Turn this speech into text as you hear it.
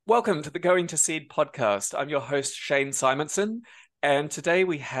Welcome to the Going to Seed podcast. I'm your host, Shane Simonsen, and today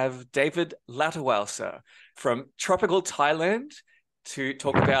we have David Lauterwasser from tropical Thailand to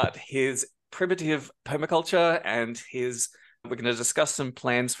talk about his primitive permaculture and we're going to discuss some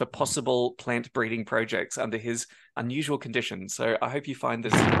plans for possible plant breeding projects under his unusual conditions. So I hope you find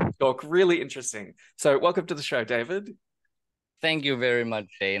this talk really interesting. So welcome to the show, David. Thank you very much,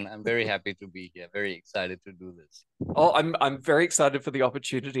 Shane. I'm very happy to be here. Very excited to do this. Oh, I'm very excited for the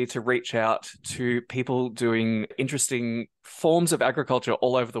opportunity to reach out to people doing interesting forms of agriculture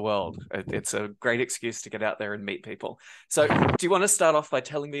all over the world. It's a great excuse to get out there and meet people. So, do you want to start off by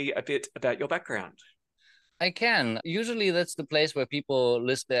telling me a bit about your background? I can. Usually that's the place where people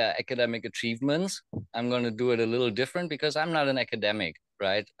list their academic achievements. I'm going to do it a little different because I'm not an academic,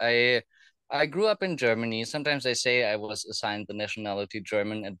 right? I grew up in Germany. Sometimes they say I was assigned the nationality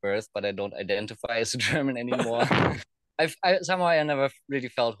German at birth, but I don't identify as a German anymore. Somehow I never really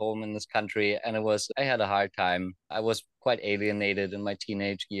felt home in this country, and I had a hard time. I was quite alienated in my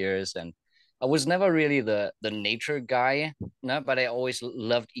teenage years, and I was never really the nature guy, no, but I always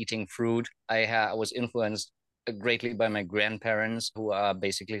loved eating fruit. I was influenced greatly by my grandparents, who are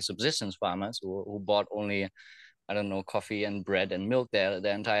basically subsistence farmers, who bought only, I don't know, coffee and bread and milk their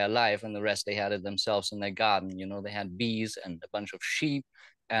entire life, and the rest they had it themselves in their garden. You know, they had bees and a bunch of sheep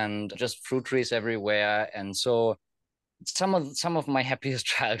and just fruit trees everywhere. And so some of my happiest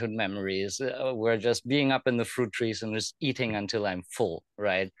childhood memories were just being up in the fruit trees and just eating until I'm full,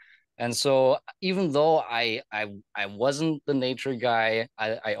 right? And so even though I wasn't the nature guy,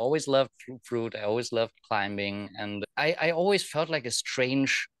 I always loved fruit. I always loved climbing, and I always felt like a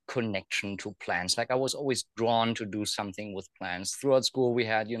strange connection to plants. Like I was always drawn to do something with plants. Throughout school, we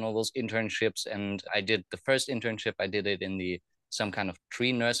had, those internships, and I did the first internship. I did it in the some kind of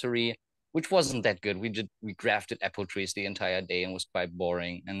tree nursery, which wasn't that good. We grafted apple trees the entire day and was quite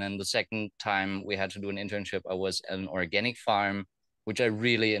boring. And then the second time we had to do an internship, I was at an organic farm, which I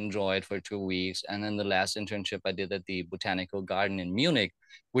really enjoyed for 2 weeks. And then the last internship I did at the botanical garden in Munich,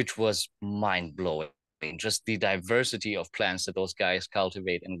 which was mind blowing. Just the diversity of plants that those guys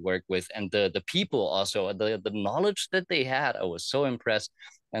cultivate and work with, and the people also, the knowledge that they had, I was so impressed.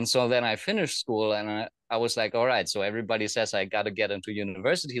 And so then I finished school, and I was like, all right, so everybody says I got to get into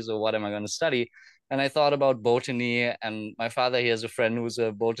university. So what am I going to study? And I thought about botany, and my father, he has a friend who's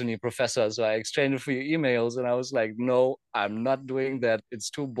a botany professor. So I exchanged a few emails, and I was like, no, I'm not doing that. It's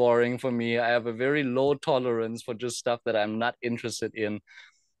too boring for me. I have a very low tolerance for just stuff that I'm not interested in.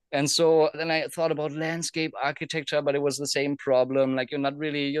 And so then I thought about landscape architecture, but it was the same problem. Like you're not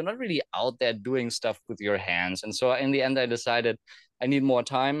really out there doing stuff with your hands. And so in the end, I decided I need more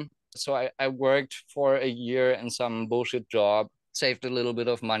time. So I worked for a year in some bullshit job, saved a little bit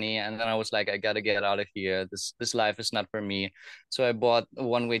of money, and then I was like, I gotta get out of here. This life is not for me. So I bought a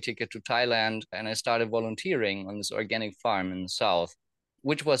one-way ticket to Thailand, and I started volunteering on this organic farm in the south,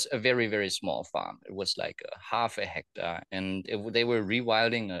 which was a very, very small farm. It was like a half a hectare, and they were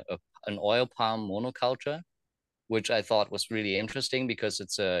rewilding an oil palm monoculture, which I thought was really interesting because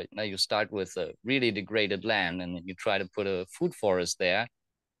you start with a really degraded land and you try to put a food forest there.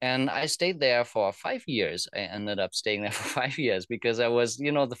 And I stayed there for 5 years. I ended up staying there for 5 years because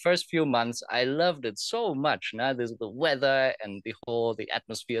the first few months, I loved it so much. Now there's the weather and the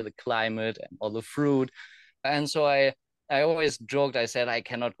atmosphere, the climate, and all the fruit. And so I always joked, I said, I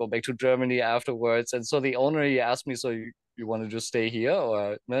cannot go back to Germany afterwards. And so the owner, he asked me, so you want to just stay here,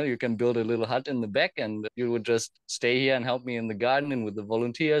 or no, you can build a little hut in the back and you would just stay here and help me in the garden and with the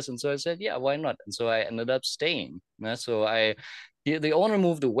volunteers. And so I said, yeah, why not? And so I ended up staying. So the owner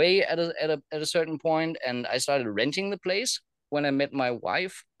moved away at a certain point, and I started renting the place when I met my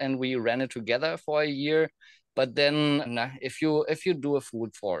wife, and we ran it together for a year. But then if you do a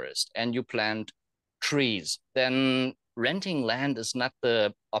food forest and you plant trees, then renting land is not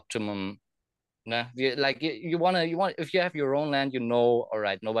the optimum. Nah, you want if you have your own land, all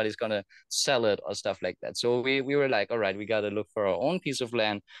right, nobody's gonna sell it or stuff like that. So we were like, all right, we gotta look for our own piece of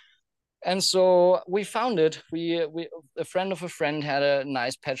land. And so we found it. We a friend of a friend had a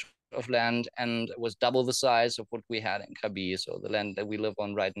nice patch of land, and it was double the size of what we had in Krabi. So the land that we live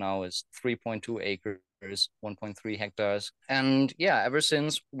on right now is 3.2 acres, 1.3 hectares. And yeah, ever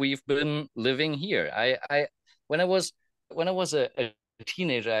since we've been living here. I when I was a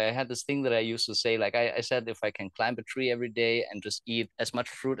teenager, I had this thing that I used to say, like I said, if I can climb a tree every day and just eat as much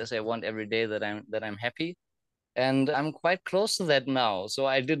fruit as I want every day, that I'm happy. And I'm quite close to that now. So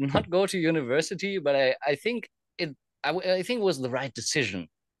I did not go to university, but I think it was the right decision,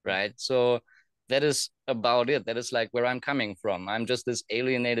 right? So that is about it. That is like where I'm coming from. I'm just this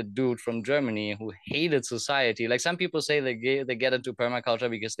alienated dude from Germany who hated society. Like some people say they get into permaculture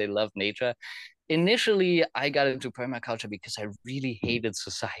because they love nature. Initially, I got into permaculture because I really hated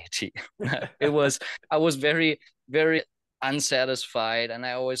society. It was I was very, very unsatisfied, and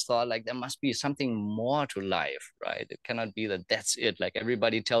I always thought like there must be something more to life, right? It cannot be that that's it. Like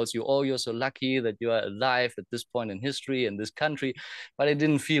everybody tells you, oh, you're so lucky that you are alive at this point in history in this country, but it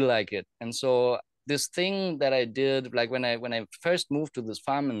didn't feel like it. And so this thing that I did, like when I first moved to this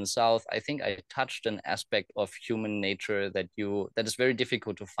farm in the south, I think I touched an aspect of human nature that is very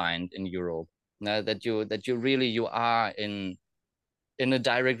difficult to find in Europe. That you really you are in a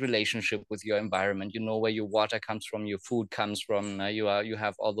direct relationship with your environment. You know where your water comes from, your food comes from. You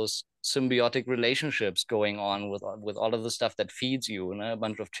have all those symbiotic relationships going on with all of the stuff that feeds you. A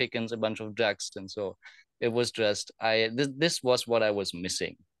bunch of chickens, a bunch of ducks, and so it was just this was what I was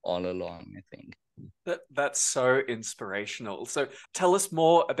missing all along, I think. That's so inspirational. So tell us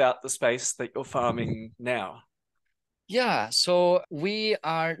more about the space that you're farming now. Yeah, so we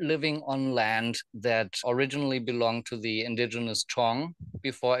are living on land that originally belonged to the indigenous Chong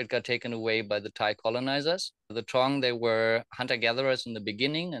before it got taken away by the Thai colonizers. The Chong, they were hunter-gatherers in the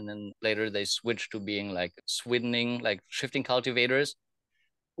beginning, and then later they switched to being like swiddening, like shifting cultivators.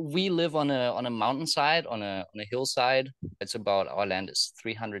 We live on a mountainside, on a hillside. It's about our land is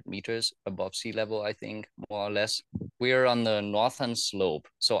 300 meters above sea level, I think, more or less. We are on the northern slope,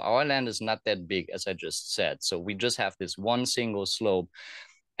 so our land is not that big, as I just said. So we just have this one single slope,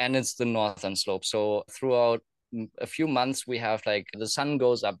 and it's the northern slope. So throughout a few months, we have like the sun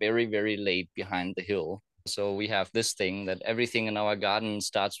goes up very, very late behind the hill. So we have this thing that everything in our garden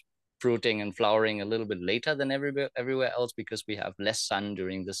starts fruiting and flowering a little bit later than everywhere else because we have less sun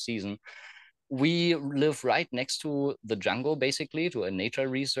during the season. We live right next to the jungle, basically, to a nature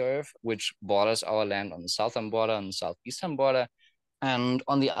reserve, which borders our land on the southern border and the southeastern border. And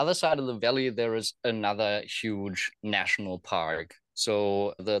on the other side of the valley, there is another huge national park.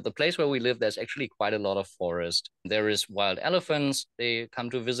 So the place where we live, there's actually quite a lot of forest. There is wild elephants. They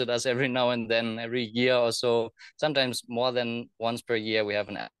come to visit us every now and then, every year or so. Sometimes more than once per year, we have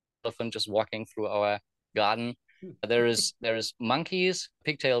an elephant just walking through our garden. There is monkeys,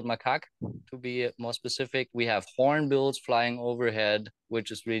 pig-tailed macaque, to be more specific. We have hornbills flying overhead,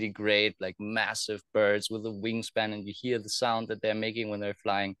 which is really great, like massive birds with a wingspan, and you hear the sound that they're making when they're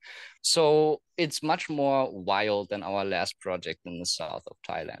flying. So it's much more wild than our last project in the south of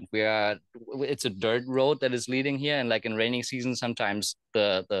Thailand. It's a dirt road that is leading here, and like in raining season, sometimes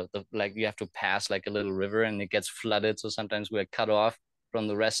the like you have to pass like a little river and it gets flooded. So sometimes we're cut off from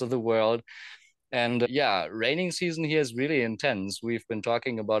the rest of the world. And yeah, raining season here is really intense. We've been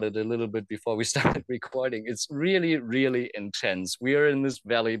talking about it a little bit before we started recording. It's really, really intense. We are in this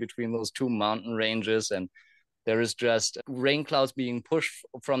valley between those two mountain ranges, and there is just rain clouds being pushed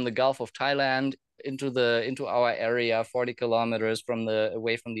from the Gulf of Thailand into our area, 40 kilometers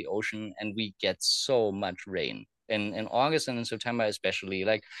away from the ocean, and we get so much rain. In August and in September especially.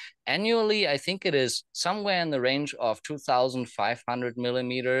 Like annually, I think it is somewhere in the range of 2,500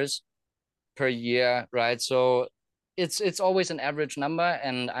 millimeters per year, right? So it's always an average number,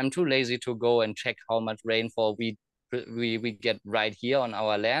 and I'm too lazy to go and check how much rainfall we get right here on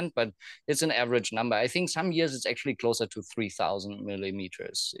our land, but it's an average number. I think some years it's actually closer to 3,000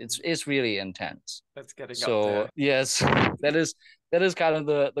 millimeters. It's really intense. That's getting up So there. yes, that is kind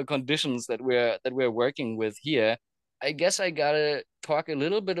of the conditions that we're working with here. I guess I gotta talk a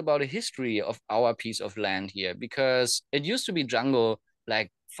little bit about a history of our piece of land here because it used to be jungle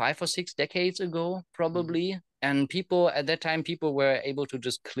like 5 or 6 decades ago, probably. And people at that time, people were able to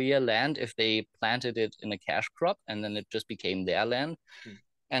just clear land if they planted it in a cash crop, and then it just became their land. Mm.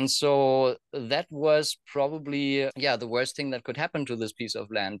 And so that was probably, yeah, the worst thing that could happen to this piece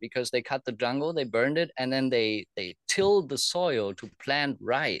of land because they cut the jungle, they burned it, and then they tilled the soil to plant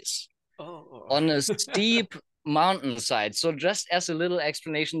rice Oh. on a steep mountainside. So just as a little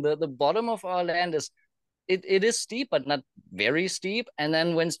explanation, the bottom of our land is it is steep, but not very steep. And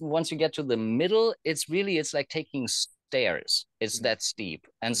then once you get to the middle, it's like taking stairs. It's that steep.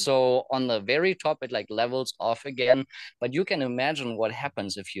 And so on the very top, it like levels off again. But you can imagine what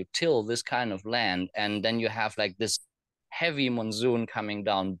happens if you till this kind of land, and then you have like this heavy monsoon coming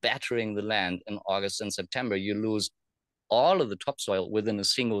down, battering the land in August and September. You lose all of the topsoil within a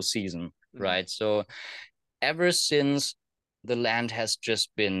single season, right? So ever since the land has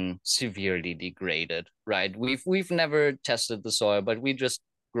just been severely degraded, right? We've never tested the soil, but we just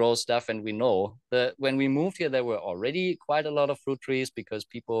grow stuff, and we know that when we moved here, there were already quite a lot of fruit trees because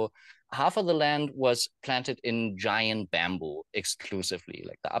half of the land was planted in giant bamboo exclusively.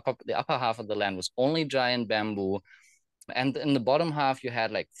 Like the upper half of the land was only giant bamboo, and in the bottom half you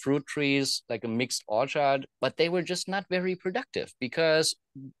had like fruit trees, like a mixed orchard, but they were just not very productive because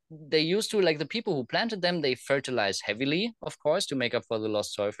they used to, like, the people who planted them, they fertilized heavily, of course, to make up for the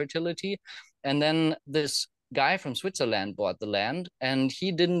lost soil fertility. And then this guy from Switzerland bought the land and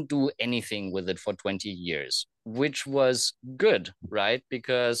he didn't do anything with it for 20 years, which was good, right?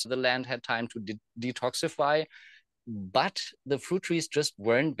 Because the land had time to detoxify, but the fruit trees just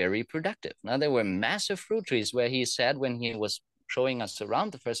weren't very productive. Now, there were massive fruit trees where he said, when he was showing us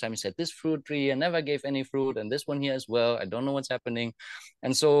around the first time, he said, this fruit tree never gave any fruit, and this one here as well. I don't know what's happening.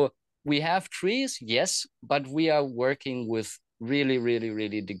 And so we have trees, yes, but we are working with really, really,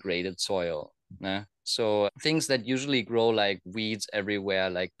 really degraded soil. So things that usually grow like weeds everywhere,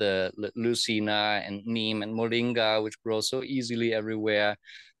 like the Lucina and neem and moringa, which grow so easily everywhere,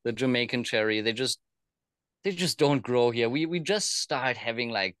 the Jamaican cherry, they just don't grow here. We just start having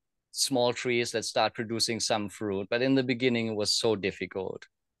like small trees that start producing some fruit, but in the beginning it was so difficult.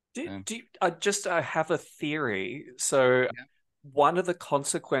 I have a theory. So Yeah. one of the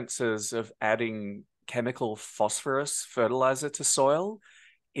consequences of adding chemical phosphorus fertilizer to soil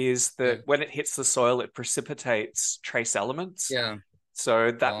is that Yeah. when it hits the soil, it precipitates trace elements. Yeah.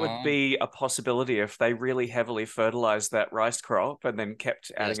 So that would Oh, be a possibility if they really heavily fertilized that rice crop and then kept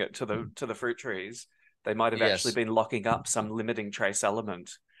yes. adding it to the fruit trees. They might have actually Yes. been locking up some limiting trace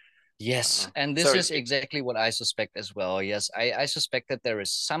element. Yes. And this So is exactly what I suspect as well. Yes. I suspect that there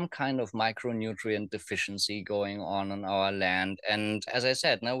is some kind of micronutrient deficiency going on our land. And as I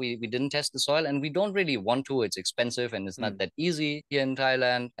said, no, we didn't test the soil and we don't really want to. It's expensive and it's not that easy here in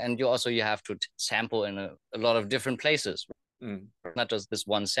Thailand. And you have to sample in a lot of different places, mm, not just this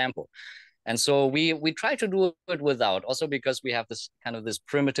one sample. And so we try to do it without, also because we have this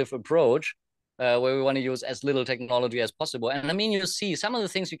primitive approach where we want to use as little technology as possible. And I mean, you see some of the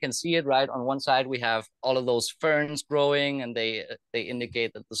things, you can see it right on one side. We have all of those ferns growing, and they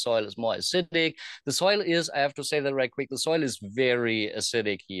indicate that the soil is more acidic. The soil is, I have to say that right quick, the soil is very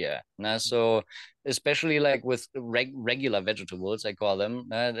acidic here. So especially like with regular vegetables, I call them,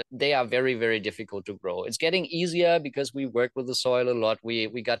 they are very, very difficult to grow. It's getting easier because we work with the soil a lot.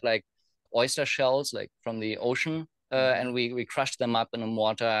 We got like oyster shells like from the ocean, and we crushed them up in a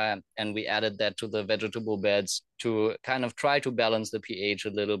mortar and we added that to the vegetable beds to kind of try to balance the pH a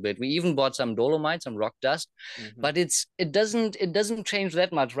little bit. We even bought some dolomite, some rock dust, but it doesn't change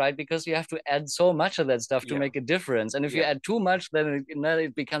that much, right? Because you have to add so much of that stuff to yeah, make a difference. And if you yeah, add too much, then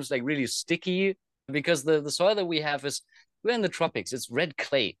it becomes like really sticky because the soil that we have is, we're in the tropics, it's red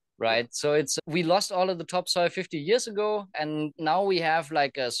clay, yeah. right? So we lost all of the topsoil 50 years ago, and now we have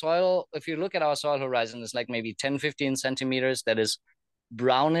like a soil. If you look at our soil horizon, it's like maybe 10, 15 centimeters that is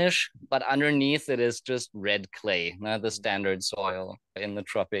brownish, but underneath it is just red clay, not the standard soil in the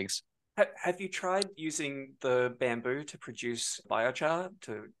tropics. Have you tried using the bamboo to produce biochar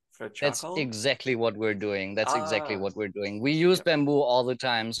for That's charcoal? exactly what we're doing. That's exactly Ah, what we're doing. We use yeah. bamboo all the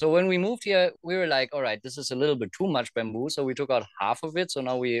time. So when we moved here, we were like, all right, this is a little bit too much bamboo. So we took out half of it. So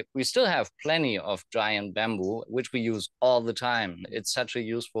now we still have plenty of giant bamboo, which we use all the time. It's such a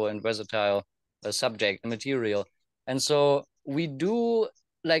useful and versatile subject material. And so we do,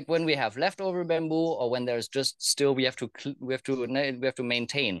 like, when we have leftover bamboo or when there's just still, we have to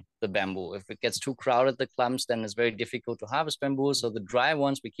maintain the bamboo. If it gets too crowded, the clumps, then it's very difficult to harvest bamboo. So the dry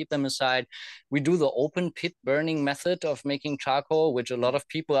ones, we keep them aside. We do the open pit burning method of making charcoal, which a lot of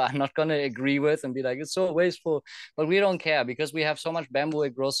people are not going to agree with and be like, it's so wasteful. But we don't care because we have so much bamboo,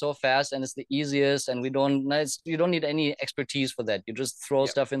 it grows so fast and it's the easiest. And you don't need any expertise for that. You just throw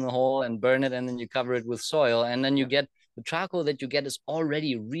Yeah, stuff in the hole and burn it, and then you cover it with soil. And then you yeah, get the charcoal that you get is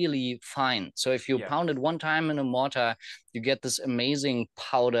already really fine. So if you yeah. pound it one time in a mortar, you get this amazing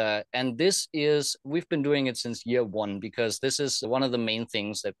powder. And we've been doing it since year one because this is one of the main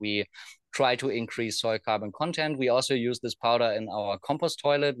things that we try to increase soil carbon content. We also use this powder in our compost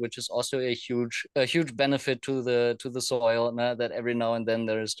toilet, which is also a huge benefit to the soil. That every now and then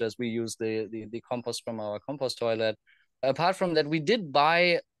we use the compost from our compost toilet. Apart from that, we did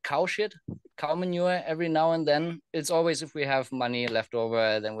buy cow shit, cow manure every now and then. It's always if we have money left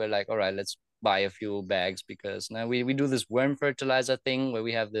over, then we're like, all right, let's buy a few bags because now we do this worm fertilizer thing where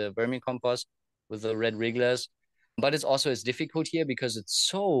we have the vermicompost with the red wrigglers. But it's difficult here because it's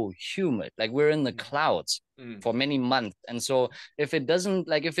so humid. Like we're in the Mm, clouds mm, for many months. And so if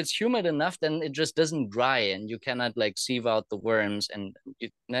it's humid enough, then it just doesn't dry and you cannot like sieve out the worms, and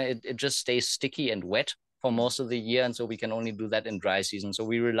it just stays sticky and wet. for most of the year, and so we can only do that in dry season. So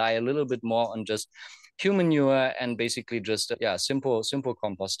we rely a little bit more on just human manure and basically just simple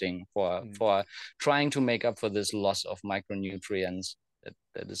composting for trying to make up for this loss of micronutrients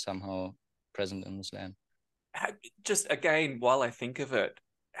that is somehow present in this land. Just again, while I think of it,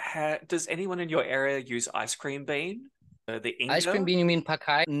 does anyone in your area use ice cream bean? The Ice cream Inga? bean, you mean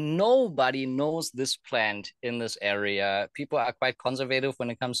Pakai? Nobody knows this plant in this area. People are quite conservative when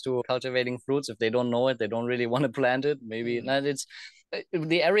it comes to cultivating fruits. If they don't know it, they don't really want to plant it. Maybe not. It's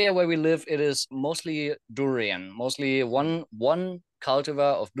the area where we live. It is mostly durian, mostly one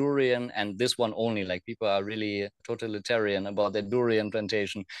cultivar of durian, and this one only. Like people are really totalitarian about their durian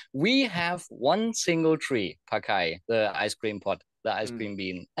plantation. We have one single tree, Pakai, the ice cream pot, the ice cream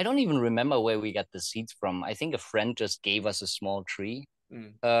bean. I don't even remember where we got the seeds from. I think a friend just gave us a small tree.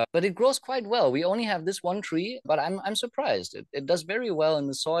 But it grows quite well. We only have this one tree, but I'm surprised. It does very well in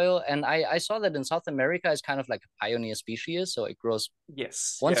the soil. And I saw that in South America, it's kind of like a pioneer species. So it grows.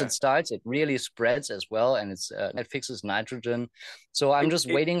 Yes. Once it starts, it really spreads as well, and it fixes nitrogen. So I'm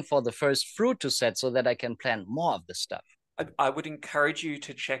just waiting for the first fruit to set so that I can plant more of this stuff. I would encourage you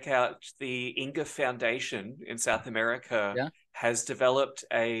to check out the Inga Foundation in South America. Yeah. Has developed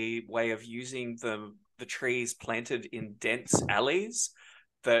a way of using the trees planted in dense alleys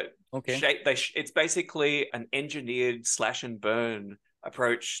that it's basically an engineered slash and burn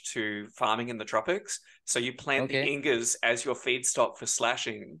approach to farming in the tropics. So you plant the Ingas as your feedstock for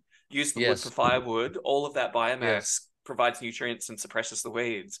slashing, use the wood for firewood, all of that biomass provides nutrients and suppresses the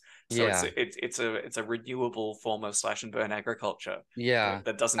weeds. So it's a renewable form of slash and burn agriculture.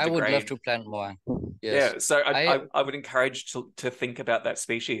 That doesn't degrade. I would love to plant more. Yes. Yeah, so I would encourage to think about that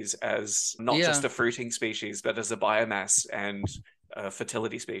species as not just a fruiting species, but as a biomass and a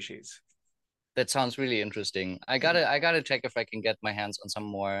fertility species. That sounds really interesting. I gotta check if I can get my hands on some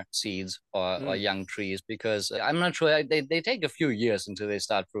more seeds or young trees, because I'm not sure. They take a few years until they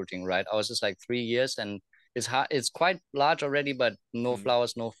start fruiting, right? I was just like 3 years, and it's quite large already, but no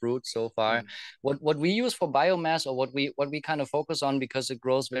flowers, no fruit so far. What we use for biomass, or what we kind of focus on, because it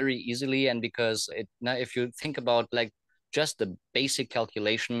grows very easily, and because now if you think about like just the basic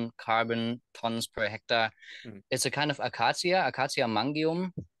calculation, carbon tons per hectare, it's a kind of Acacia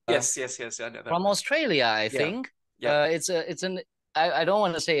mangium. Yes, I know that from one. Australia, I think. It's an I don't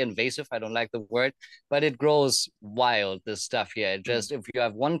want to say invasive, I don't like the word, but it grows wild, this stuff here. Just if you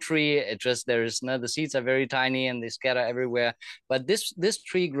have one tree, the seeds are very tiny and they scatter everywhere. But this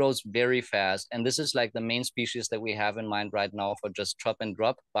tree grows very fast, and this is like the main species that we have in mind right now for just chop and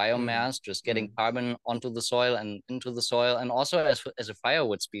drop biomass, just getting carbon onto the soil and into the soil, and also as a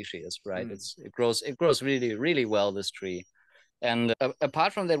firewood species, right? It grows really, really well, this tree. And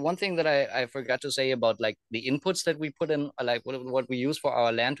apart from that, one thing that I forgot to say about like the inputs that we put in, like what we use for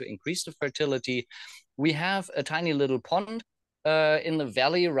our land to increase the fertility, we have a tiny little pond in the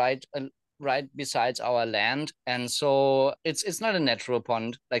valley right besides our land. And so it's not a natural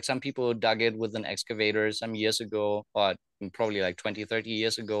pond. Like some people dug it with an excavator some years ago, or probably like 20, 30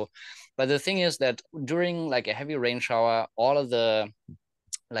 years ago. But the thing is that during like a heavy rain shower, all of the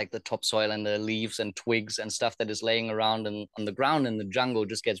like the topsoil and the leaves and twigs and stuff that is laying around and on the ground in the jungle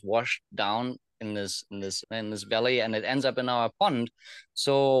just gets washed down in this valley, and it ends up in our pond.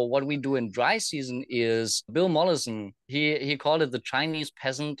 So what we do in dry season is, Bill Mollison, he called it the Chinese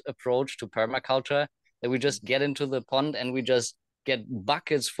peasant approach to permaculture, that we just get into the pond and we just get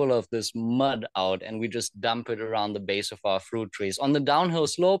buckets full of this mud out, and we just dump it around the base of our fruit trees on the downhill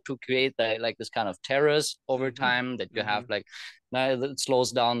slope to create like this kind of terrace over time that you have like. Now it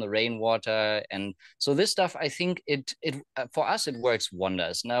slows down the rainwater, and so this stuff, I think it for us it works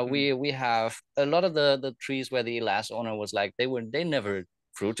wonders. Now we have a lot of the trees where the last owner was like they never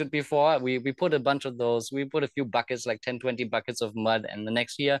fruited before. We put a bunch of those. We put a few buckets, like 10, 20 buckets of mud, and the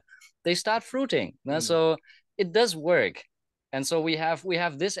next year they start fruiting. So it does work. And so we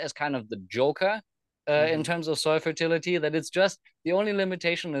have this as kind of the joker in terms of soil fertility, that it's just the only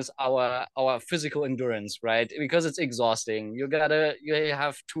limitation is our physical endurance, right? Because it's exhausting. You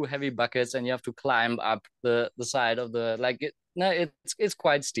have 2 heavy buckets and you have to climb up the side of it's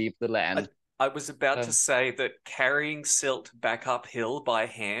quite steep, the land. I was about to say that carrying silt back uphill by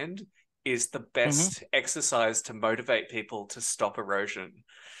hand is the best exercise to motivate people to stop erosion.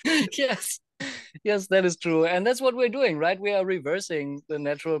 Yes, that is true. And that's what we're doing, right? We are reversing the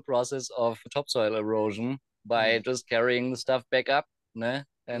natural process of topsoil erosion by just carrying the stuff back up. Né?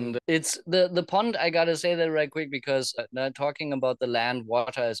 And it's the pond, I gotta say that right quick, because talking about the land,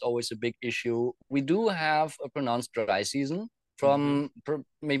 water is always a big issue. We do have a pronounced dry season from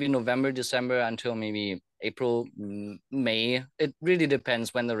maybe November, December until maybe April, May. It really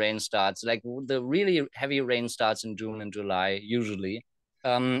depends when the rain starts. Like the really heavy rain starts in June and July usually.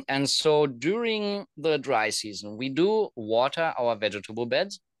 And so during the dry season, we do water our vegetable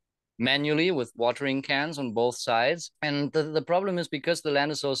beds manually with watering cans on both sides. And the problem is because the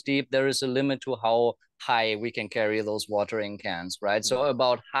land is so steep, there is a limit to how high we can carry those watering cans, right? So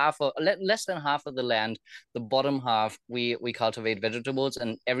about less than half of the land, the bottom half, we cultivate vegetables,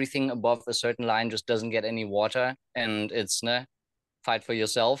 and everything above a certain line just doesn't get any water. And it's fight for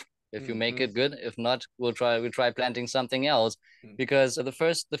yourself. If you make it good, if not, we'll try planting something else. Because the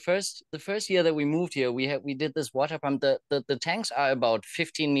first year that we moved here, we did this water pump. The tanks are about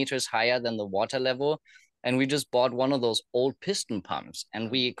 15 meters higher than the water level. And we just bought one of those old piston pumps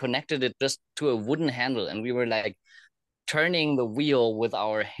and we connected it just to a wooden handle. And we were like turning the wheel with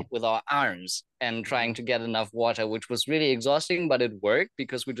our arms and trying to get enough water, which was really exhausting, but it worked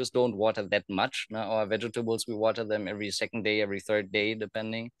because we just don't water that much. Now, our vegetables, we water them every second day, every third day,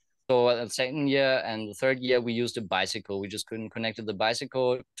 depending. So the second year and the third year, we used a bicycle. We just couldn't connect the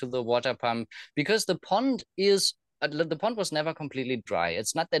bicycle to the water pump because the pond was never completely dry.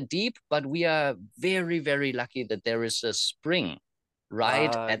 It's not that deep, but we are very, very lucky that there is a spring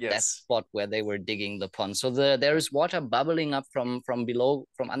right at that Yes. spot where they were digging the pond. So there is water bubbling up from below,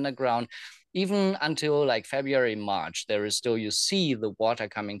 from underground. Even until like February, March, there is still, you see the water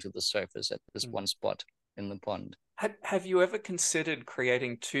coming to the surface at this one spot in the pond. Have you ever considered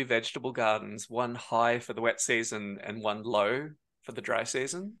creating two vegetable gardens, one high for the wet season and one low for the dry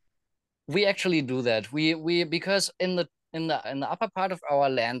season? We actually do that. We because in the upper part of our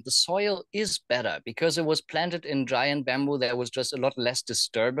land, the soil is better because it was planted in giant bamboo. There was just a lot less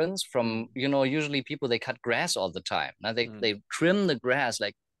disturbance from, usually people they cut grass all the time. Now they trim the grass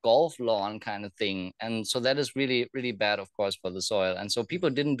like golf lawn kind of thing. And so that is really, really bad, of course, for the soil. And so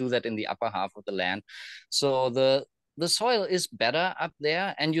people didn't do that in the upper half of the land. So the soil is better up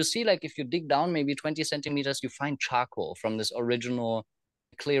there. And you see, like if you dig down maybe 20 centimeters, you find charcoal from this original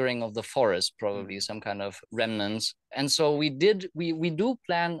clearing of the forest, probably some kind of remnants. And so we do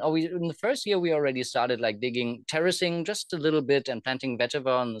plan, or we in the first year we already started like digging, terracing just a little bit and planting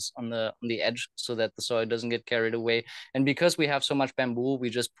vetiver on the edge so that the soil doesn't get carried away. And because we have so much bamboo, we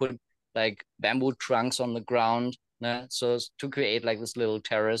just put like bamboo trunks on the ground, so to create like this little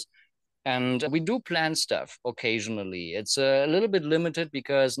terrace. And we do plant stuff occasionally. It's a little bit limited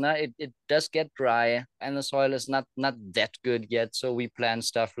because now it does get dry and the soil is not that good yet. So we plant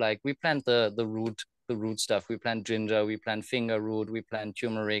stuff like we plant the root stuff. We plant ginger, we plant finger root, we plant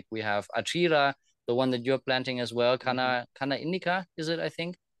turmeric, we have achira, the one that you're planting as well. Canna indica, is it, I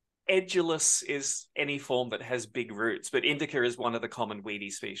think? Edulous is any form that has big roots, but indica is one of the common weedy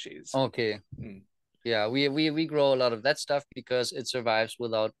species. Okay. Yeah, we grow a lot of that stuff because it survives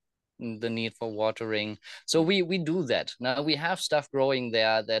without the need for watering. So we do that. Now we have stuff growing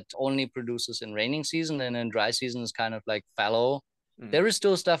there that only produces in raining season, and in dry season is kind of like fallow. There is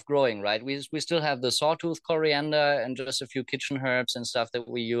still stuff growing, right? We still have the sawtooth coriander and just a few kitchen herbs and stuff that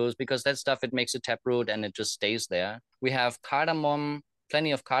we use because that stuff, it makes a taproot and it just stays there. We have cardamom,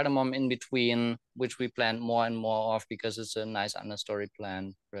 plenty of cardamom in between, which we plant more and more of because it's a nice understory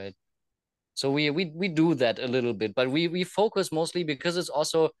plant, right? So we do that a little bit, but we focus mostly because it's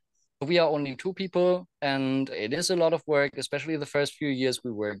also, we are only two people and it is a lot of work, especially the first few years.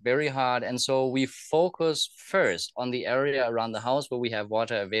 We work very hard. And so we focus first on the area around the house where we have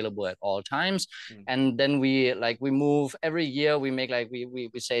water available at all times. And then we move every year. We make we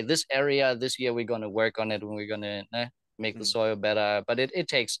say this area, this year we're going to work on it and we're going to make the soil better. But it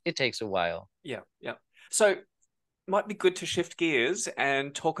takes a while. Yeah. Yeah. So might be good to shift gears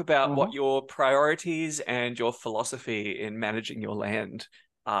and talk about what your priorities and your philosophy in managing your land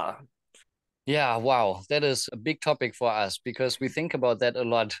are. Yeah, wow, that is a big topic for us because we think about that a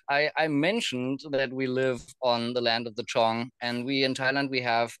lot. I mentioned that we live on the land of the Chong, and we in Thailand we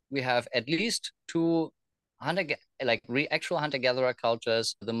have at least two actual hunter-gatherer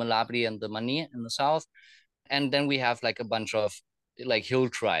cultures, the Malabari and the Mani in the south, and then we have like a bunch of like hill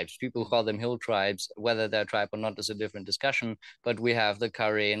tribes. People call them hill tribes. Whether they're a tribe or not is a different discussion. But we have the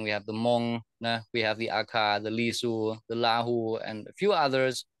Karen, we have the Hmong, we have the Aka, the Lisu, the Lahu, and a few other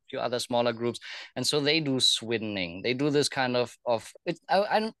smaller groups. And so they do swinning. They do this kind of it.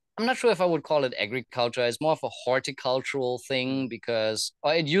 I'm not sure if I would call it agriculture. It's more of a horticultural thing because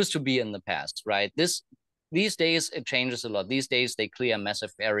it used to be in the past, right? These days it changes a lot. These days they clear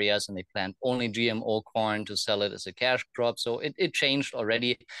massive areas and they plant only GMO corn to sell it as a cash crop. So it changed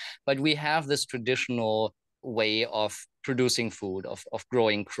already. But we have this traditional way of producing food, of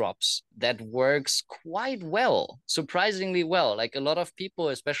growing crops that works quite well, surprisingly well. Like a lot of people,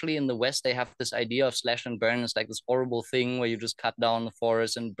 especially in the West, they have this idea of slash and burn. It's like this horrible thing where you just cut down the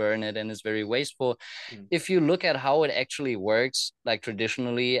forest and burn it, and it's very wasteful. If you look at how it actually works, like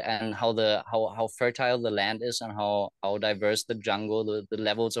traditionally, and how fertile the land is, and how diverse the jungle, the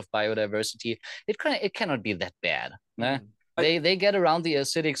levels of biodiversity, it cannot be that bad. They get around the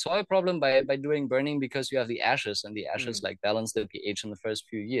acidic soil problem by doing burning, because you have the ashes, and the ashes like balance the pH in the first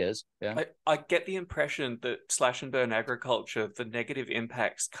few years. Yeah. I get the impression that slash and burn agriculture, the negative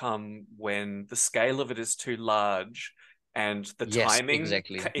impacts come when the scale of it is too large and the timing,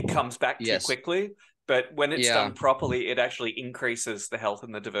 exactly. it comes back too quickly. But when it's done properly, it actually increases the health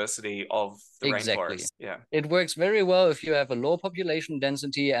and the diversity of the rainforest. Yeah. It works very well if you have a low population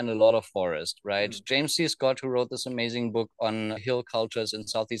density and a lot of forest, right? James C. Scott, who wrote this amazing book on hill cultures in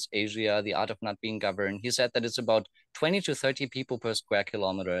Southeast Asia, The Art of Not Being Governed, he said that it's about 20 to 30 people per square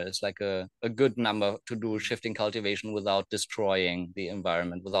kilometer. It's like a good number to do shifting cultivation without destroying the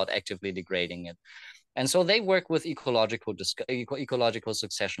environment, without actively degrading it. And so they work with ecological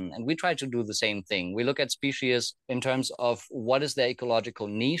succession. And we try to do the same thing. We look at species in terms of what is their ecological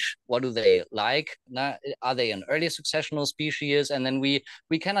niche? What do they like? Are they an early successional species? And then we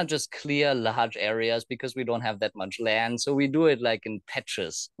cannot just clear large areas because we don't have that much land. So we do it like in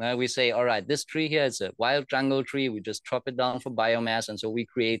patches. We say, all right, this tree here is a wild jungle tree. We just chop it down for biomass. And so we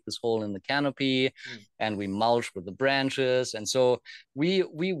create this hole in the canopy and we mulch with the branches. And so we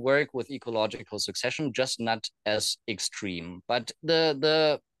work with ecological succession, just not as extreme. But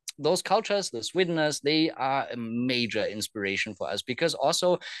those cultures, the Swedeners, they are a major inspiration for us, because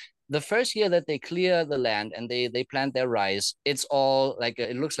also the first year that they clear the land and they plant their rice, it's all like,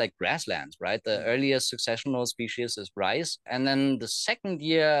 it looks like grasslands, right? The earliest successional species is rice. And then the second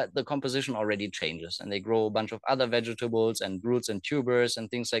year, the composition already changes and they grow a bunch of other vegetables and roots and tubers and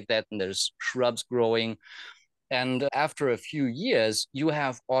things like that. And there's shrubs growing. And after a few years, you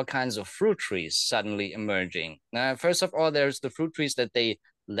have all kinds of fruit trees suddenly emerging. Now, first of all, there's the fruit trees that they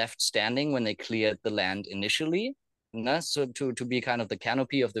left standing when they cleared the land initially, so to be kind of the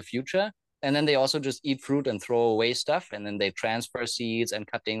canopy of the future. And then they also just eat fruit and throw away stuff. And then they transfer seeds and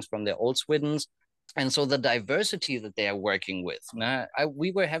cuttings from their old Swidens. And so the diversity that they are working with,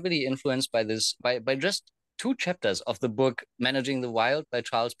 we were heavily influenced by this, by just 2 chapters of the book Managing the Wild by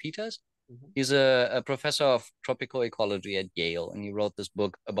Charles Peters. He's a professor of tropical ecology at Yale, and he wrote this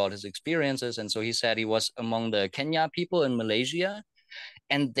book about his experiences. And so he said he was among the Kenya people in Malaysia,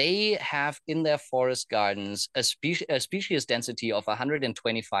 and they have in their forest gardens a species density of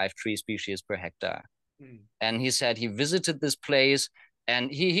 125 tree species per hectare. And he said he visited this place,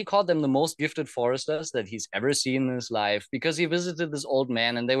 and he called them the most gifted foresters that he's ever seen in his life, because he visited this old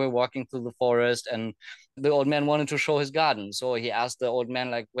man and they were walking through the forest, and the old man wanted to show his garden. So he asked the old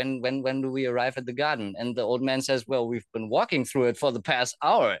man, like, when do we arrive at the garden? And the old man says, well, we've been walking through it for the past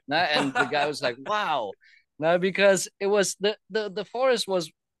hour. And the guy was like, wow. Because it was the forest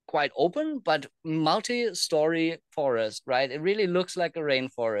was quite open, but multi-story forest, right? It really looks like a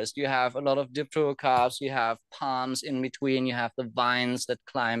rainforest. You have a lot of dipterocarps, you have palms in between, you have the vines that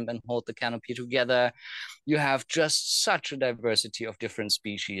climb and hold the canopy together. You have just such a diversity of different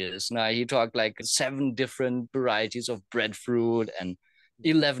species. Now, he talked like 7 different varieties of breadfruit and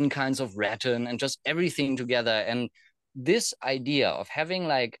 11 kinds of rattan and just everything together. And this idea of having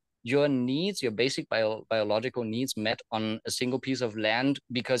like your needs, your basic biological needs met on a single piece of land,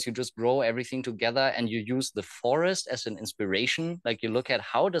 because you just grow everything together and you use the forest as an inspiration. Like you look at,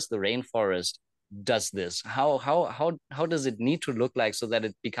 how does the rainforest does this? How does it need to look like so that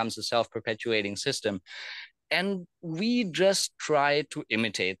it becomes a self-perpetuating system? And we just try to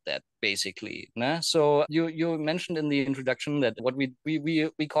imitate that, basically. So you mentioned in the introduction that what we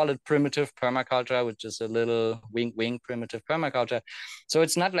call it primitive permaculture, which is a little wink primitive permaculture. So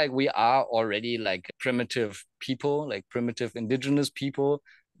it's not like we are already like primitive people, like primitive indigenous people,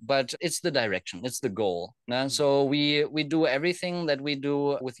 but it's the direction, it's the goal. So we do everything that we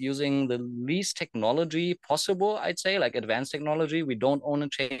do with using the least technology possible, I'd say, like advanced technology. We don't own a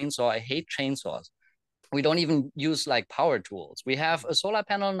chainsaw. I hate chainsaws. We don't even use like power tools. We have a solar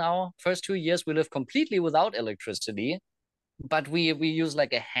panel now. First 2 years, we live completely without electricity, but we use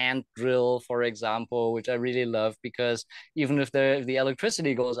like a hand drill, for example, which I really love, because even if the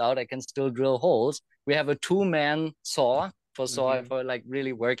electricity goes out, I can still drill holes. We have a 2-man saw for like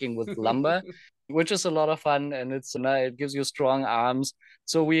really working with lumber, which is a lot of fun, and it gives you strong arms.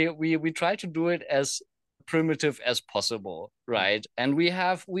 So we try to do it as primitive as possible, right? And we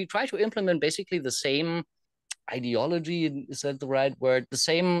try to implement basically the same ideology, is that the right word? The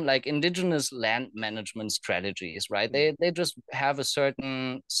same like indigenous land management strategies, right? They just have a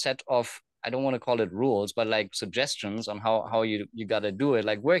certain set of, I don't want to call it rules, but like suggestions on how you gotta do it.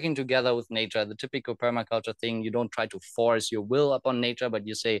 Like working together with nature, the typical permaculture thing. You don't try to force your will upon nature, but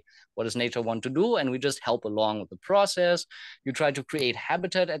you say, what does nature want to do? And we just help along with the process. You try to create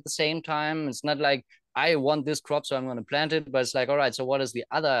habitat at the same time. It's not like I want this crop, so I'm going to plant it. But it's like, all right, so what is the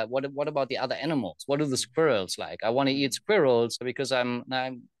other? What about the other animals? What do the squirrels like? I want to eat squirrels because I'm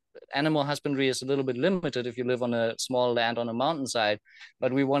animal husbandry is a little bit limited if you live on a small land on a mountainside,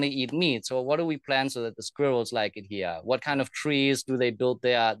 but we want to eat meat. So what do we plant so that the squirrels like it here? What kind of trees do they build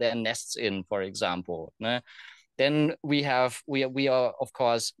their nests in, for example? Then we are, of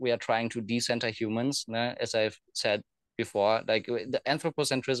course, we are trying to decenter humans, as I've said before. Like the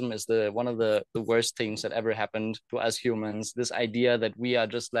anthropocentrism is the one of the worst things that ever happened to us humans. This idea that we are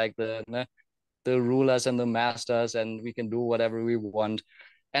just like the rulers and the masters and we can do whatever we want.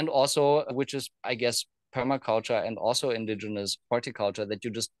 And also, which is, I guess, permaculture and also indigenous horticulture, that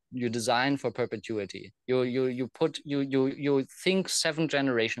you design for perpetuity. You think 7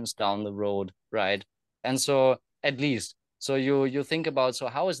 generations down the road, right? And so at least, so you think about, so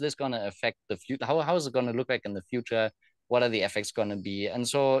how is this going to affect the future? How is it going to look like in the future? What are the effects going to be? And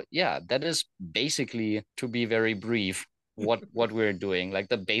so yeah, that is basically, to be very brief, what we're doing, like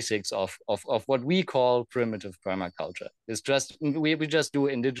the basics of what we call primitive permaculture. It's just we just do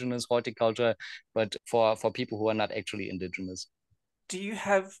indigenous horticulture, but for people who are not actually indigenous. Do you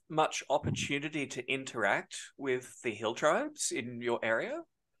have much opportunity to interact with the hill tribes in your area?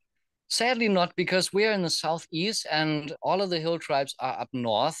 Sadly not, because we are in the southeast and all of the hill tribes are up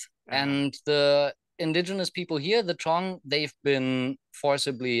north. And the indigenous people here, the Chong, they've been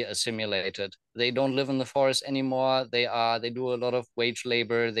forcibly assimilated. They don't live in the forest anymore. They do a lot of wage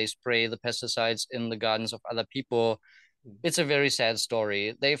labor. They spray the pesticides in the gardens of other people. It's a very sad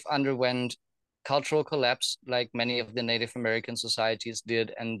story. They've underwent cultural collapse like many of the Native American societies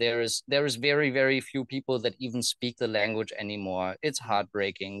did, and there is very, very few people that even speak the language anymore. It's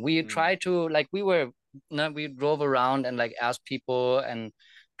heartbreaking. We try to, like, we drove around and like asked people and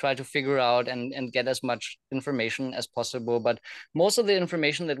try to figure out and get as much information as possible. But most of the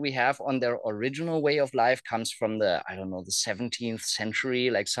information that we have on their original way of life comes from the, I don't know, the 17th century.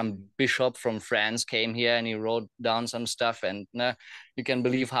 Like some bishop from France came here and he wrote down some stuff, and you can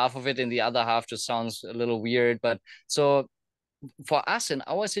believe half of it and the other half just sounds a little weird. But so for us in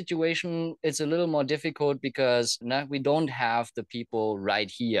our situation, it's a little more difficult because we don't have the people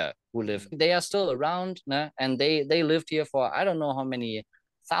right here who live. They are still around, and they lived here for I don't know how many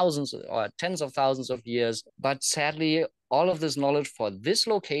thousands or tens of thousands of years. But sadly, all of this knowledge for this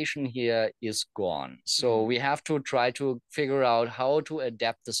location here is gone. So we have to try to figure out how to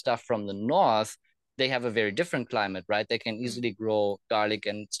adapt the stuff from the north. They have a very different climate, right? They can easily grow garlic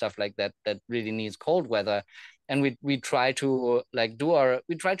and stuff like that that really needs cold weather. And we try to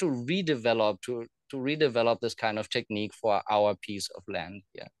we try to redevelop this kind of technique for our piece of land.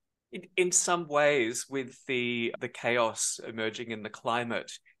 Yeah. In some ways, with the chaos emerging in the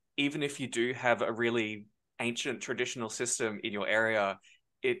climate, even if you do have a really ancient traditional system in your area,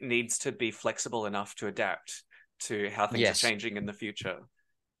 it needs to be flexible enough to adapt to how things are changing in the future.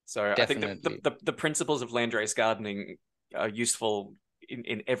 So definitely. I think the principles of landrace gardening are useful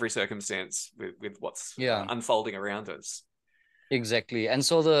in every circumstance with what's unfolding around us. Exactly. And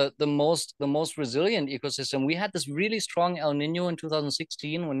so the most resilient ecosystem, we had this really strong El Nino in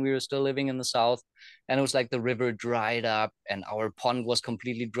 2016 when we were still living in the south, and it was like the river dried up and our pond was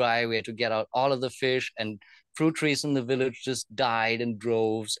completely dry. We had to get out all of the fish, and fruit trees in the village just died in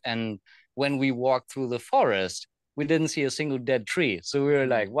droves. And when we walked through the forest, we didn't see a single dead tree. So we were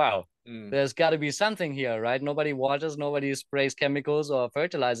like, wow, there's got to be something here, right? Nobody waters, nobody sprays chemicals or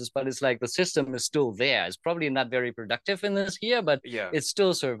fertilizers, but it's like the system is still there. It's probably not very productive in this year, but it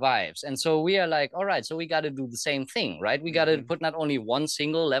still survives. And so we are like, all right, so we got to do the same thing, right? We got to put not only one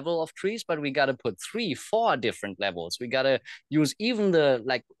single level of trees, but we got to put 3, 4 different levels. We got to use even the,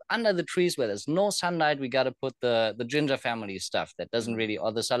 like, under the trees where there's no sunlight, we got to put the ginger family stuff that doesn't really,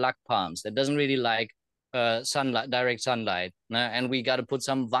 or the salak palms that doesn't really like direct sunlight, and we got to put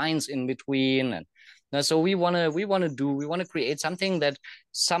some vines in between. And so we want to create something that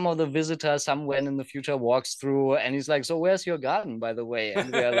some of the visitors somewhere in the future walks through and he's like, so where's your garden, by the way?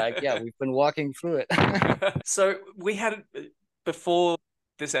 And we're like, yeah, we've been walking through it. So we had, before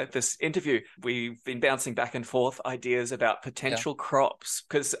this interview, we've been bouncing back and forth ideas about potential crops,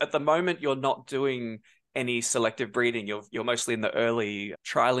 because at the moment you're not doing any selective breeding. You're mostly in the early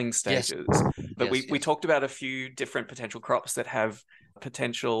trialing stages. But we talked about a few different potential crops that have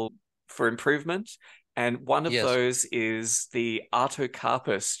potential for improvement. And one of Yes. those is the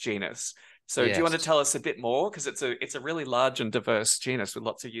Artocarpus genus. So do you want to Yes. tell us a bit more? Because it's a really large and diverse genus with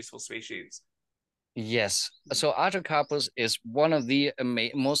lots of useful species. Yes. So Artocarpus is one of the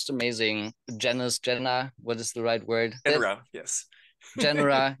most amazing genera. What is the right word? Genera, yes.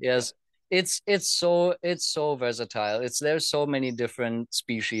 Genera. Yeah. Yes. It's so versatile. There's so many different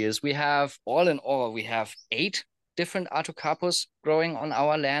species. We have all in all we have 8 different Artocarpus growing on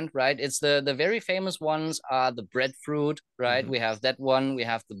our land, right? It's the very famous ones are the breadfruit, right? Mm-hmm. We have that one. We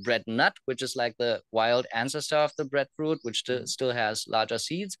have the bread nut, which is like the wild ancestor of the breadfruit, which still has larger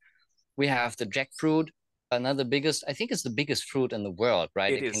seeds. We have the jackfruit, another biggest, I think it's the biggest fruit in the world,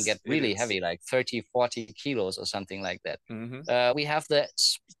 right? It It can is. get It really is. heavy, like 30, 40 kilos or something like that. Mm-hmm. We have the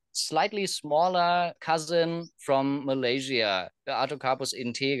slightly smaller cousin from Malaysia, the Artocarpus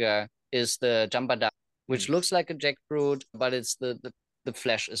integer, is the jambada, which Mm. looks like a jackfruit, but it's the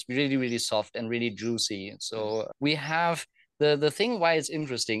flesh is really, really soft and really juicy. Mm. So we have the thing why it's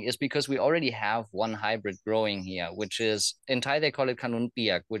interesting is because we already have one hybrid growing here, which is in Thai they call it kanun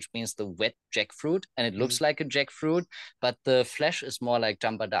piak, which means the wet jackfruit, and it Mm. looks like a jackfruit, but the flesh is more like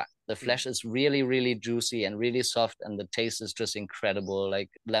jambada. The Mm. flesh is really, really juicy and really soft, and the taste is just incredible, like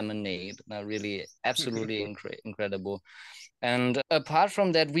lemonade. Really, absolutely incredible. And apart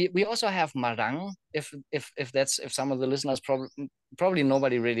from that, we also have marang. If some of the listeners probably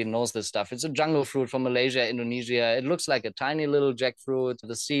nobody really knows this stuff. It's a jungle fruit from Malaysia, Indonesia. It looks like a tiny little jackfruit.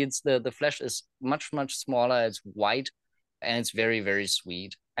 The seeds, the flesh is much smaller. It's white, and it's very very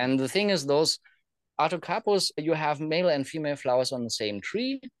sweet. And the thing is, those Artocarpus, you have male and female flowers on the same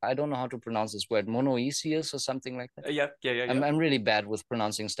tree. I don't know how to pronounce this word, monoecious or something like that. Yeah, yeah, yeah, I'm really bad with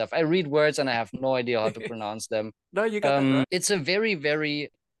pronouncing stuff. I read words and I have no idea how to yeah. pronounce them. No, you got that right. It's a very,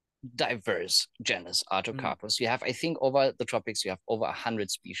 very diverse genus, Mm. Artocarpus. You have, I think, over the tropics, you have over 100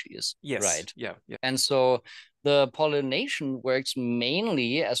 species, Yes. right? Yeah, yeah. And so the pollination works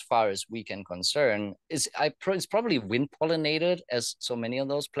mainly, as far as we can concern, it's probably wind pollinated as so many of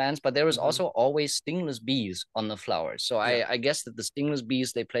those plants, but there is Mm-hmm. also always stingless bees on the flowers. So Yeah. I guess that the stingless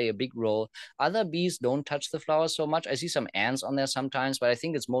bees they play a big role. Other bees don't touch the flowers so much. I see some ants on there sometimes, but I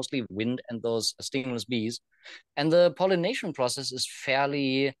think it's mostly wind and those stingless bees. And the pollination process is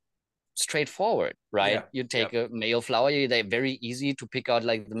fairly straightforward, right? Yeah. You Yeah. take a male flower, they're very easy to pick out.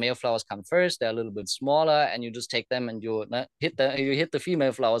 Like the male flowers come first, they're a little bit smaller, and you just take them and you hit the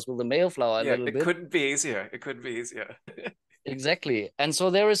female flowers with the male flower a Yeah. little It bit. couldn't be easier. It couldn't be easier. Exactly. And so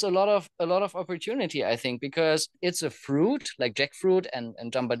there is a lot of opportunity, I think, because it's a fruit like jackfruit and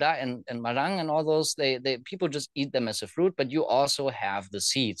jambada and marang and all those, they people just eat them as a fruit, but you also have the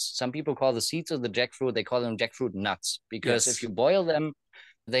seeds. Some people call the seeds of the jackfruit, they call them jackfruit nuts, because if Yes. you boil them,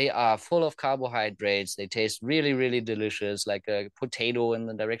 they are full of carbohydrates. They taste really, really delicious, like a potato in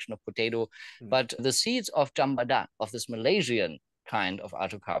the direction of potato. Mm. But the seeds of jambada, of this Malaysian kind of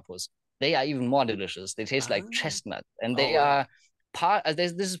Artocarpus, they are even more delicious. They taste like Ah. chestnut, and Oh they wow. are part.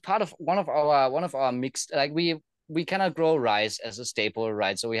 This is part of one of our mixed. Like we cannot grow rice as a staple,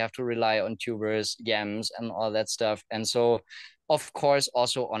 right? So we have to rely on tubers, yams, and all that stuff. And so of course,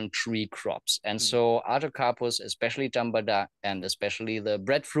 also on tree crops. And Mm. so Artocarpus, especially Jambada, and especially the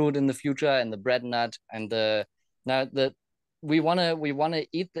breadfruit in the future, and the bread nut, and the now the we wanna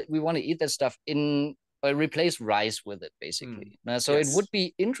eat that stuff in replace rice with it Mm. basically. So it would Yes.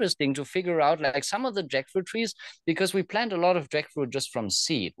 be interesting to figure out like some of the jackfruit trees, because we plant a lot of jackfruit just from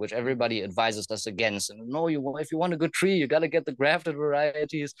seed, which Mm. everybody advises us against. And no, if you want a good tree, you got to get the grafted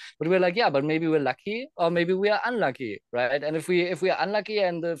varieties. But we're like, yeah, but maybe we're lucky or maybe we are unlucky, right? And if we are unlucky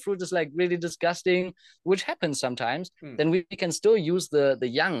and the fruit is like really disgusting, which happens sometimes, Mm. then we can still use the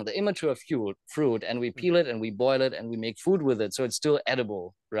immature fruit, and we Mm. peel it and we boil it and we make food with it, so it's still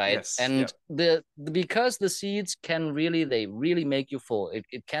edible, right? Yes. Yeah. And because the seeds they really make you full.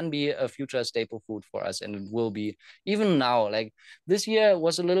 It can be a future staple food for us, and it will be even now. Like this year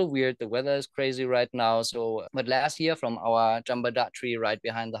was a little weird. The weather is crazy right now. So, but last year from our jambada tree right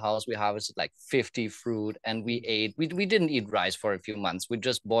behind the house, we harvested like 50 fruit, and we Mm. ate. We didn't eat rice for a few months. We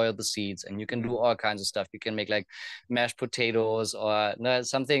just boiled the seeds, and you can do Mm. all kinds of stuff. You can make like mashed potatoes or no,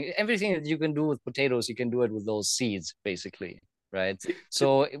 something. Everything that you can do with potatoes, you can do it with those seeds, basically, right?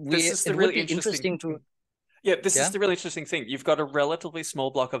 So This is the it would really be interesting. interesting to, Yeah, this is yeah. the really interesting thing. You've got a relatively small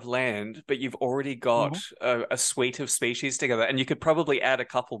block of land, but you've already got Mhm. a suite of species together, and you could probably add a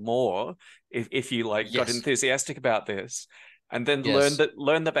couple more if you like got Yes. enthusiastic about this, and then Yes.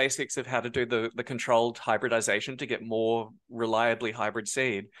 learn the basics of how to do the controlled hybridization to get more reliably hybrid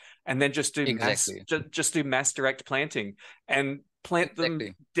seed, and then Exactly. just do mass direct planting and plant them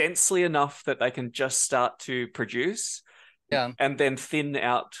Exactly. densely enough that they can just start to produce, Yeah. and then thin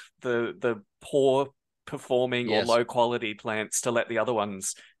out the poor performing or Yes. low quality plants to let the other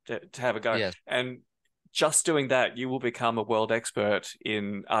ones to have a go. Yes. And just doing that, you will become a world expert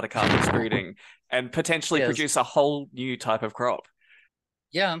in Artocarpus breeding and potentially Yes. produce a whole new type of crop.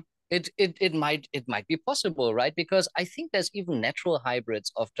 Yeah, it might be possible, right? Because I think there's even natural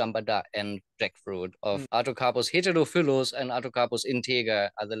hybrids of Jambada and jackfruit, Mm, of Artocarpus heterophyllus and Artocarpus integer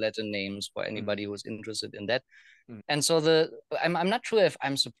are the Latin names for mm, anybody who's interested in that. mm. And so I'm not sure if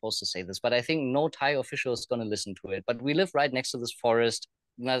I'm supposed to say this, but I think no Thai official is going to listen to it. But we live right next to this forest,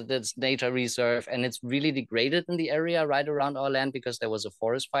 that's nature reserve, and it's really degraded in the area right around our land because there was a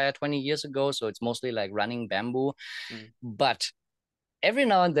forest fire 20 years ago. So it's mostly like running bamboo. Mm. But every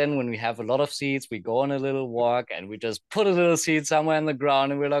now and then when we have a lot of seeds, we go on a little walk and we just put a little seed somewhere in the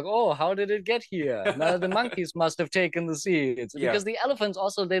ground and we're like, oh, how did it get here? Now the monkeys must have taken the seeds Yeah. because the elephants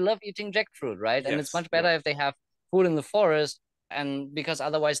also, they love eating jackfruit, right? And it's Yes. much Yeah. better if they have food in the forest, and because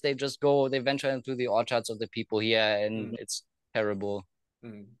otherwise they venture into the orchards of the people here, and Mm, it's terrible.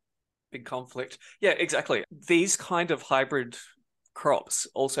 mm. Big conflict. Yeah, exactly. These kind of hybrid crops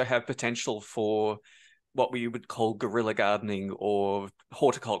also have potential for what we would call guerrilla gardening or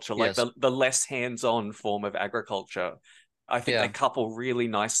horticulture, like Yes. the less hands-on form of agriculture. I think they Yeah. couple really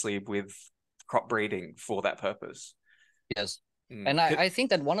nicely with crop breeding for that purpose. Yes. Mm. And I think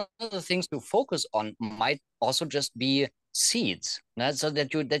that one of the things to focus on might also just be seeds. So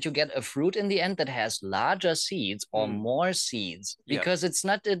that you get a fruit in the end that has larger seeds or Mm. more seeds. Yeah. Because it's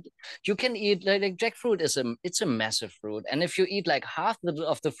not that you can eat like jackfruit it's a massive fruit. And if you eat like half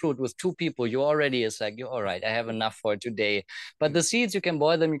of the fruit with two people, you already is like, you're all right, I have enough for today. But Mm. the seeds, you can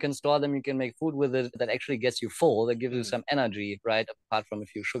boil them, you can store them, you can make food with it that actually gets you full, that gives you Mm. some energy, right? Apart from a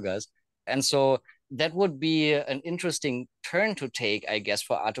few sugars. And so that would be an interesting turn to take, I guess,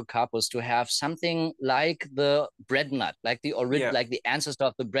 for Artocarpus to have something like the bread nut, Yeah. like the ancestor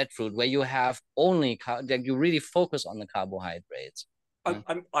of the breadfruit, where you have only like you really focus on the carbohydrates. Yeah.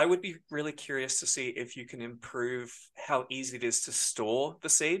 I would be really curious to see if you can improve how easy it is to store the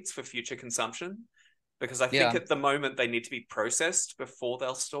seeds for future consumption, because I think Yeah. at the moment they need to be processed before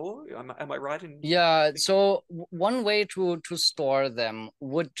they'll store. Am I right in Yeah, thinking? so one way to store them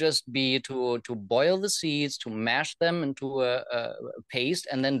would just be to boil the seeds, to mash them into a paste,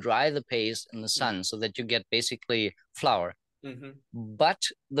 and then dry the paste in the Mm. sun so that you get basically flour. Mm-hmm. But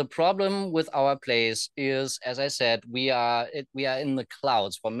the problem with our place is, as I said, we are in the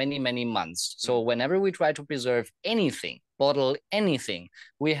clouds for many, many months. So Mm. whenever we try to preserve anything, bottle anything,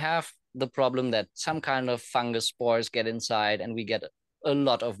 we have the problem that some kind of fungus spores get inside and we get a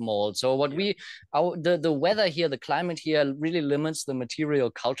lot of mold. So what Yeah. we our the weather here, the climate here really limits the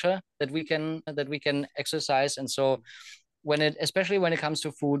material culture that we can exercise. And so especially when it comes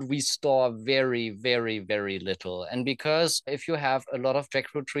to food, we store very, very, very little. And because if you have a lot of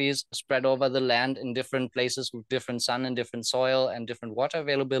jackfruit trees spread over the land in different places with different sun and different soil and different water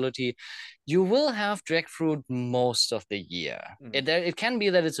availability, you will have jackfruit most of the year. Mm. It can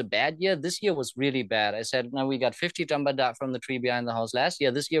be that it's a bad year. This year was really bad. I said, now we got 50 jambada from the tree behind the house last year.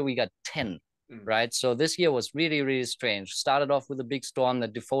 This year we got 10. Mm. Right. So this year was really, really strange. Started off with a big storm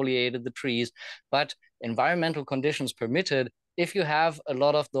that defoliated the trees, but environmental conditions permitted, if you have a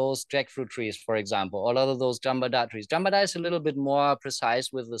lot of those jackfruit trees, for example, or a lot of those jambada trees. Jambada is a little bit more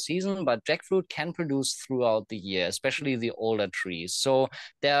precise with the season, but jackfruit can produce throughout the year, especially the older trees. So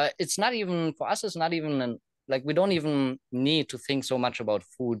it's not even, for us, it's not even like we don't even need to think so much about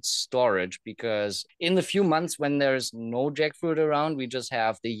food storage, because in the few months when there's no jackfruit around, we just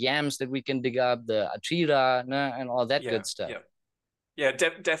have the yams that we can dig up, the achira, and all that Yeah. good stuff. Yeah. Yeah,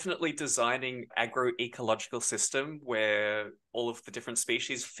 definitely designing agroecological system where all of the different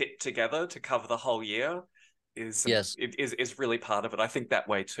species fit together to cover the whole year Yes. is really part of it. I think that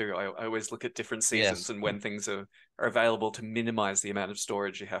way too. I always look at different seasons Yes. and when things are available to minimize the amount of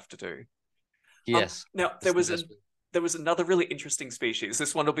storage you have to do. Yes. Now That's the best way. there was another really interesting species.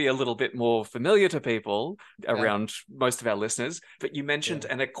 This one will be a little bit more familiar to people Yeah. around most of our listeners, but you mentioned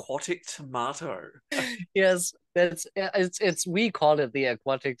Yeah. an aquatic tomato. Yes, it's we call it the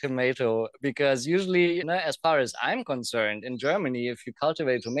aquatic tomato because usually, as far as I'm concerned, in Germany, if you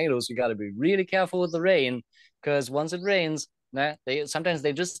cultivate tomatoes, you got to be really careful with the rain, because once it rains, they sometimes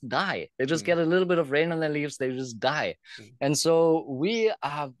they just die. They just Mm, get a little bit of rain on their leaves, they just die. mm, And so we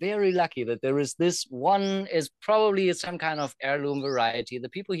are very lucky that there is this one, is probably some kind of heirloom variety. The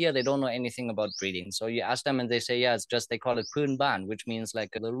people here, they don't know anything about breeding. So you ask them and they say, yeah, it's just, they call it Ban, which means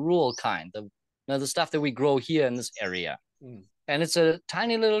like the rural kind, the stuff that we grow here in this area. mm, And it's a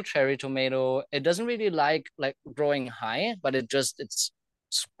tiny little cherry tomato. It doesn't really like growing high, but it's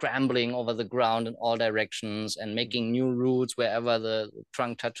scrambling over the ground in all directions and mm, making new roots wherever the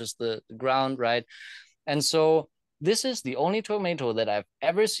trunk touches the ground, right? And so this is the only tomato that I've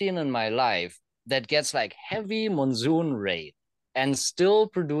ever seen in my life that gets like heavy monsoon rain and still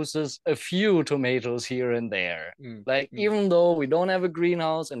produces a few tomatoes here and there. Like, even though we don't have a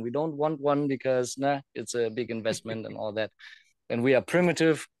greenhouse and we don't want one because it's a big investment and all that, and we are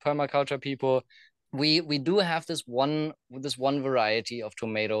primitive permaculture people, we do have this one variety of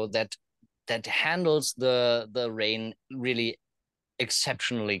tomato that handles the rain really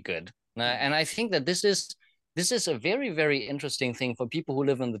exceptionally good. And I think that this is a very, very interesting thing for people who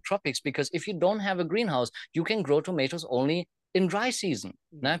live in the tropics, because if you don't have a greenhouse, you can grow tomatoes only in dry season.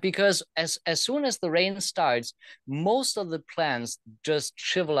 Because as soon as the rain starts, most of the plants just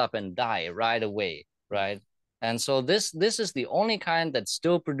shrivel up and die right away, right? And so this is the only kind that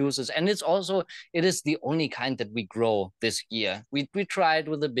still produces, and it is the only kind that we grow this year. We tried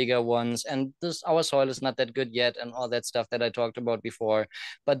with the bigger ones, and our soil is not that good yet, and all that stuff that I talked about before.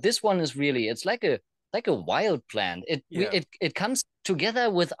 But this one is really, it's like a wild plant. It comes together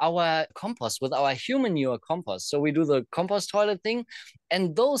with our compost, with our human manure compost. So we do the compost toilet thing,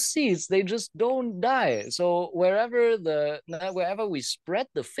 and those seeds, they just don't die. So wherever we spread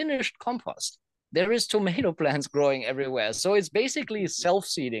the finished compost, there is tomato plants growing everywhere. So it's basically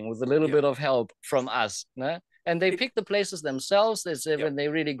self-seeding with a little bit of help from us. And they pick the places themselves. When they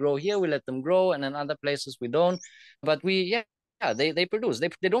really grow here, we let them grow, and in other places we don't. But they produce.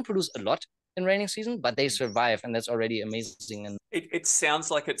 They don't produce a lot in raining season, but they survive, and that's already amazing. And it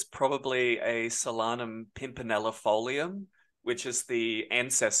sounds like it's probably a Solanum pimpinellifolium, which is the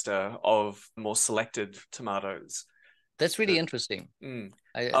ancestor of more selected tomatoes. That's really interesting.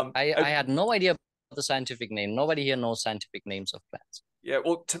 I had no idea about the scientific name. Nobody here knows scientific names of plants. Yeah,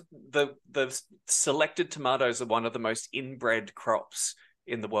 well, the selected tomatoes are one of the most inbred crops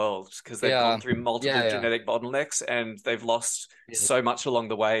in the world, because they've gone through multiple genetic bottlenecks, and they've lost so much along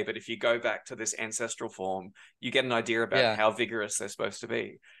the way. But if you go back to this ancestral form, you get an idea about how vigorous they're supposed to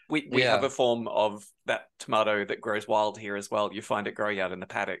be. We have a form of that tomato that grows wild here as well. You find it growing out in the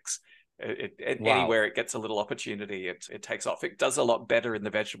paddocks. Anywhere it gets a little opportunity, it takes off. It does a lot better in the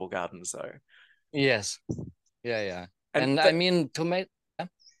vegetable gardens, though. Yes. Yeah. And I mean, tomato.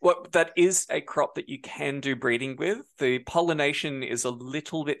 Well, that is a crop that you can do breeding with. The pollination is a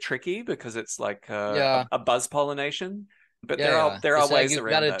little bit tricky because it's like a buzz pollination, but there are ways you've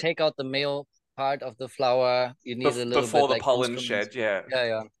around got that. To take out the male part of the flower. You need a little before bit the like pollen shed. Yeah.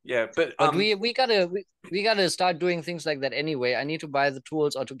 But we gotta start doing things like that anyway. I need to buy the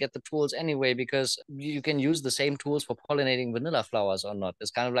tools, or to get the tools anyway, because you can use the same tools for pollinating vanilla flowers or not.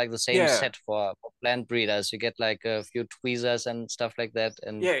 It's kind of like the same set for plant breeders. You get like a few tweezers and stuff like that.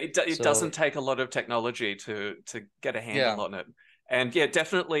 And it doesn't take a lot of technology to get a handle on it. And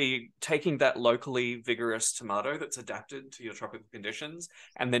definitely taking that locally vigorous tomato that's adapted to your tropical conditions,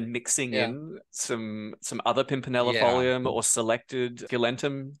 and then mixing in some other pimpinellifolium or selected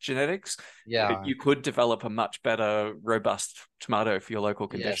Fulentum genetics, you could develop a much better, robust tomato for your local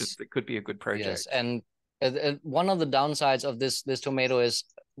conditions. It could be a good project. Yes, and one of the downsides of this tomato is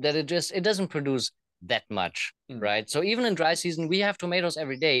that it doesn't produce that much, right? So even in dry season, we have tomatoes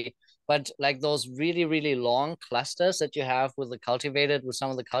every day. But like those really, really long clusters that you have with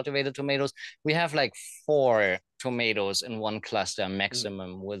some of the cultivated tomatoes, we have like 4 tomatoes in one cluster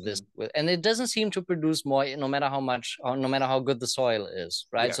maximum with this. And it doesn't seem to produce more, no matter how good the soil is,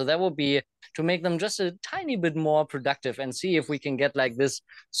 right? Yeah. So that would be to make them just a tiny bit more productive, and see if we can get like this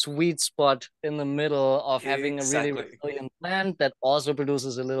sweet spot in the middle of having a really resilient plant that also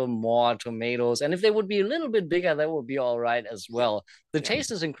produces a little more tomatoes. And if they would be a little bit bigger, that would be all right as well. The taste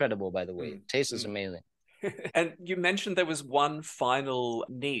is incredible, by the way. Taste is amazing. And you mentioned there was one final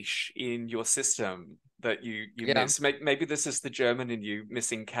niche in your system that you miss. Maybe this is the German in you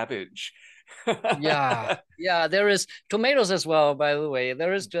missing cabbage. There is tomatoes as well, by the way.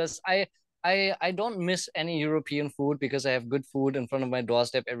 There is just I don't miss any European food, because I have good food in front of my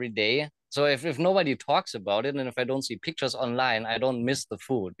doorstep every day. So if nobody talks about it, and if I don't see pictures online, I don't miss the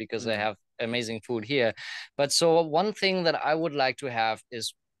food, because I have amazing food here. But so one thing that I would like to have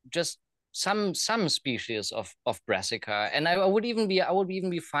is just some species of brassica, and I would even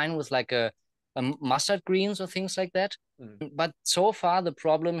be fine with like a mustard greens or things like that. But so far the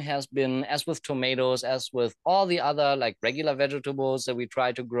problem has been, as with tomatoes, as with all the other like regular vegetables that we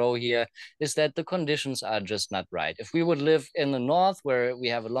try to grow here, is that the conditions are just not right. If we would live in the north, where we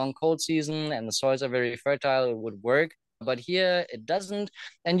have a long cold season and the soils are very fertile, it would work. But here it doesn't.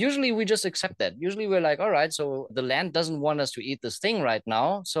 And usually we just accept that. Usually we're like, all right, so the land doesn't want us to eat this thing right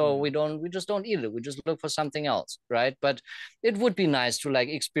now. So we just don't eat it. We just look for something else, right? But it would be nice to like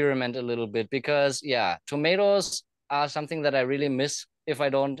experiment a little bit, because tomatoes are something that I really miss if I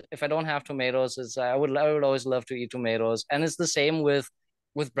don't have tomatoes. I would always love to eat tomatoes. And it's the same with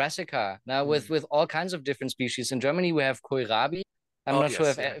brassica. Now Mm. with all kinds of different species. In Germany we have kohlrabi. I'm Oh, not sure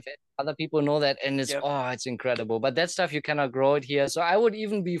yes, if, yeah. if other people know that, and Yep. it's incredible. But that stuff you cannot grow it here. So I would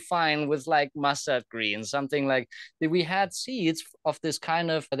even be fine with like mustard greens, something like we had seeds of this kind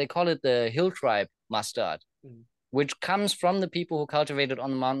of, they call it the hill tribe mustard, Mm. which comes from the people who cultivate it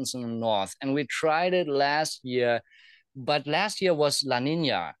on the mountains in the north. And we tried it last year, but last year was La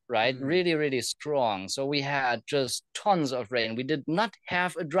Nina, right? Mm. Really, really strong. So we had just tons of rain. We did not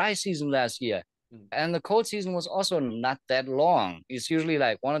have a dry season last year. Mm. And the cold season was also not that long. It's usually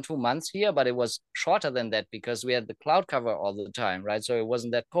like 1 or 2 months here, but it was shorter than that because we had the cloud cover all the time, right? So it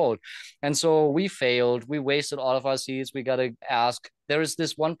wasn't that cold. And so we failed. We wasted all of our seeds. We got to ask. There is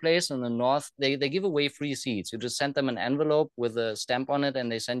this one place in the north, they give away free seeds. You just send them an envelope with a stamp on it, and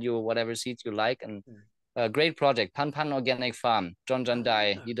they send you whatever seeds you like. And Mm. a great project, Pan Pan Organic Farm. John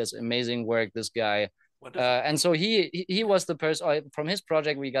Jandai, Ah, he does amazing work. This guy, wonderful. and so he was the person from his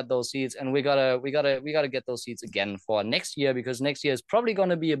project. We got those seeds, and we gotta get those seeds again for next year, because next year is probably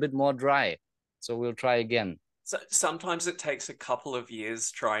gonna be a bit more dry. So we'll try again. So sometimes it takes a couple of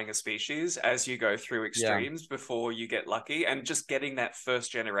years trying a species as you go through Yeah, extremes before you get lucky, and just getting that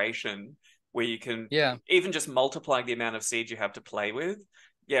first generation where you can yeah, even just multiplying the amount of seeds you have to play with.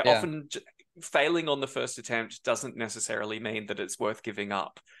 Yeah, yeah. often failing on the first attempt doesn't necessarily mean that it's worth giving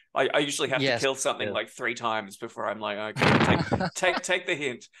up. I usually have to Yes, kill something yes. like 3 times before I'm like, okay, take the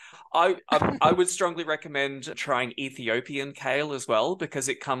hint. I would strongly recommend trying Ethiopian kale as well, because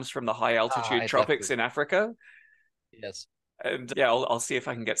it comes from the high altitude I'd love tropics to. in Africa. Yes, And yeah, I'll see if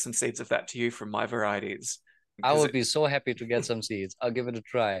I can get some seeds of that to you from my varieties. I Because would it, be so happy to get some seeds. I'll give it a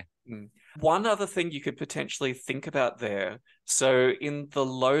try. mm. One other thing you could potentially think about there. So in the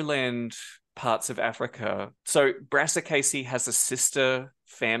lowland parts of Africa, so Brassicaceae has a sister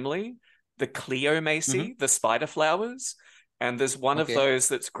family, the Hmm. Cleomaceae, the spider flowers. And there's one of Okay. those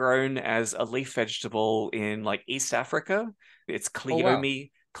that's grown as a leaf vegetable in like East Africa. It's Oh wow.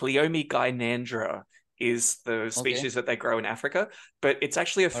 Cleome gynandra is the Okay. species that they grow in Africa, but it's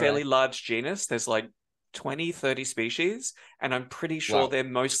actually a All fairly right. large genus. There's like 20, 30 species, and I'm pretty sure Wow. they're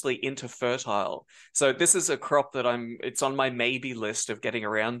mostly interfertile. So this is a crop that it's on my maybe list of getting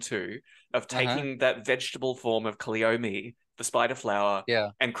around to, of Uh-huh. taking that vegetable form of Cleome, the spider flower, Yeah.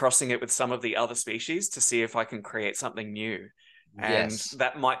 and crossing it with some of the other species to see if I can create something new. And Yes.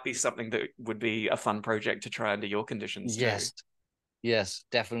 that might be something that would be a fun project to try under your conditions too. Yes. Yes,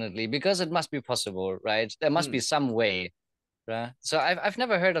 definitely. Because it must be possible, right? There must be Mm, some way, right? So I've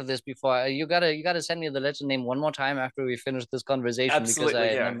never heard of this before. You gotta send me the legend name one more time after we finish this conversation, because absolutely,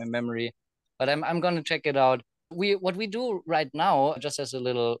 I yeah. my memory. But I'm gonna check it out. What we do right now, just as a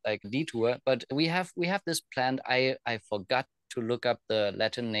little like detour, but we have this plant. I forgot to look up the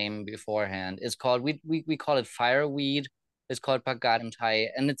Latin name beforehand. It's called, we call it fireweed. It's called Pagadentai,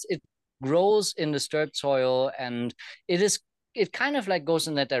 and it grows in disturbed soil, and it is it kind of like goes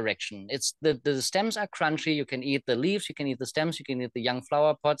in that direction. It's the stems are crunchy. You can eat the leaves, you can eat the stems, you can eat the young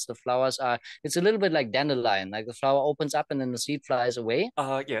flower pods. The flowers are, it's a little bit like dandelion, like the flower opens up and then the seed flies away.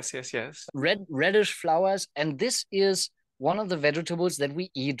 Yes, yes, yes. Reddish flowers. And this is one of the vegetables that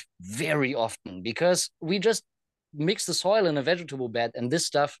we eat very often, because we just mix the soil in a vegetable bed and this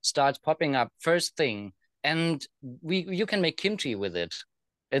stuff starts popping up first thing. And you can make kimchi with it.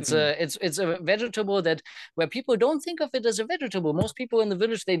 Mm, It's a vegetable that, where people don't think of it as a vegetable. Most people in the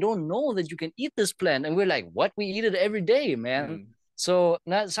village, they don't know that you can eat this plant. And we're like, what? We eat it every day, man. mm, So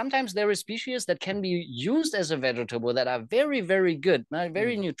now sometimes there are species that can be used as a vegetable that are very, very good,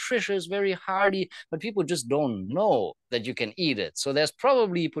 very mm. nutritious, very hardy, but people just don't know that you can eat it. So there's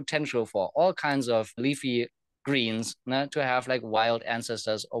probably potential for all kinds of leafy greens to have like wild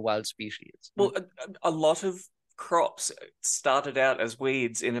ancestors or wild species. Well, a lot of crops started out as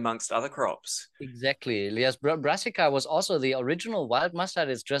weeds in amongst other crops. Exactly. Yes, brassica was also the original wild mustard.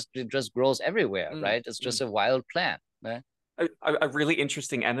 It just grows everywhere, Mm, right? It's just mm. a wild plant. Right? A really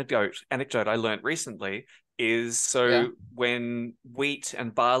interesting anecdote I learned recently is, Yeah, so when wheat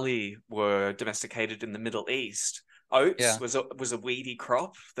and barley were domesticated in the Middle East, oats yeah, was a weedy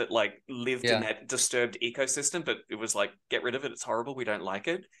crop that like lived in yeah. that disturbed ecosystem, but it was like, get rid of it, it's horrible, we don't like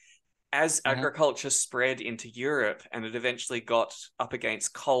it. As Uh-huh. agriculture spread into Europe and it eventually got up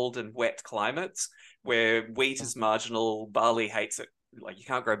against cold and wet climates where wheat is marginal, barley hates it. Like you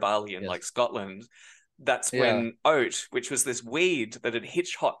can't grow barley in like Yes. Scotland. That's Yeah. when oat, which was this weed that had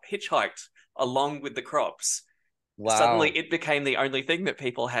hitchhiked along with the crops, suddenly Wow. it became the only thing that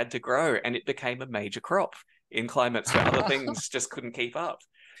people had to grow, and it became a major crop in climates where other things just couldn't keep up.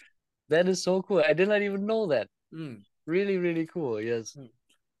 That is so cool. I did not even know that. Mm. Really, really cool. Yes. Mm.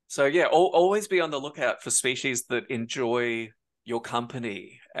 So yeah, always be on the lookout for species that enjoy your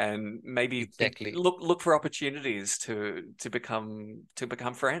company, and maybe Exactly. look for opportunities to become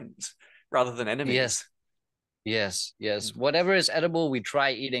friends rather than Yes. enemies. Yes, yes. Mm. Whatever is edible, we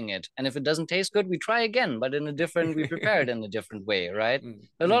try eating it. And if it doesn't taste good, we try again, but we prepare it in a different way, right? Mm,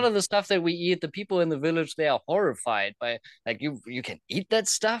 A lot mm. of the stuff that we eat, the people in the village, they are horrified by like you can eat that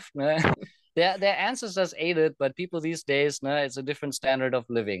stuff. Nah? Their ancestors ate it, but people these days, nah, it's a different standard of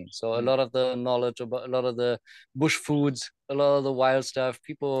living. So a Mm. lot of the knowledge about a lot of the bush foods, a lot of the wild stuff,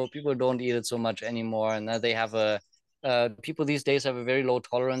 people don't eat it so much anymore. And now they have a people these days have a very low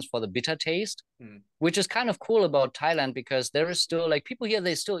tolerance for the bitter taste, Mm. which is kind of cool about Thailand because there is still like people here,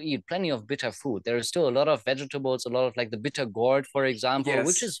 they still eat plenty of bitter food. There is still a lot of vegetables, a lot of like the bitter gourd, for example,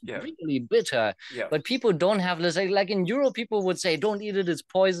 which Yes, is yeah, really bitter. yeah. But people don't have this like in Europe, people would say, don't eat it, it's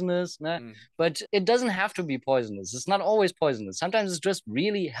poisonous. Nah? Mm. But it doesn't have to be poisonous. It's not always poisonous. Sometimes it's just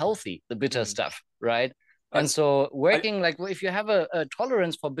really healthy, the bitter Mm. stuff, right? I, And so I, working like if you have a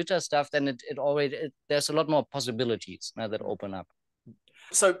tolerance for bitter stuff, then there's a lot more possibilities now that mm. open up.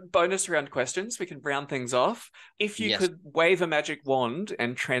 So, bonus round questions. We can round things off. If you Yes. could wave a magic wand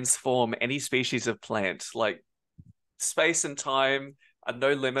and transform any species of plant, like space and time are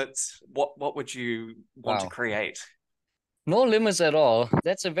no limits, what would you want to Wow. create? No limits at all.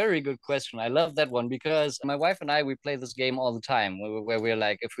 That's a very good question. I love that one because my wife and I, we play this game all the time where we're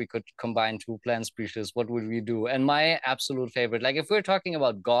like, if we could combine two plant species, what would we do? And my absolute favorite, like if we're talking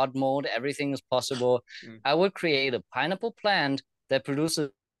about God mode, everything is possible. Mm. I would create a pineapple plant that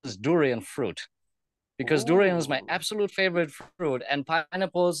produces durian fruit because durian is my Ooh. absolute favorite fruit, and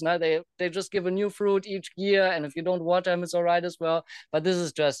pineapples now they just give a new fruit each year, and if you don't water them it's all right as well. But this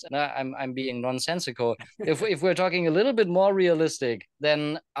is just I'm being nonsensical. If we're talking a little bit more realistic,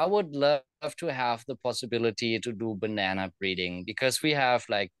 then I would love to have the possibility to do banana breeding because we have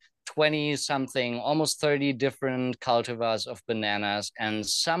like 20 something, almost 30 different cultivars of bananas, and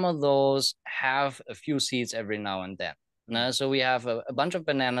some of those have a few seeds every now and then. Mm. So we have a bunch of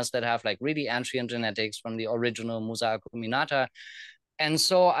bananas that have like really ancient genetics from the original Musa acuminata. And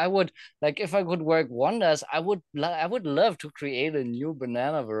so I would like if I could work wonders, I would love to create a new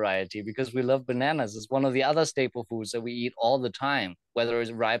banana variety because we love bananas. It's one of the other staple foods that we eat all the time, whether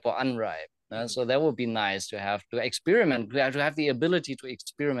it's ripe or unripe. Mm. So that would be nice to have to experiment, to have the ability to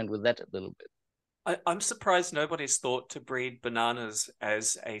experiment with that a little bit. I'm surprised nobody's thought to breed bananas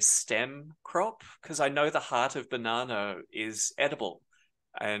as a stem crop, because I know the heart of banana is edible.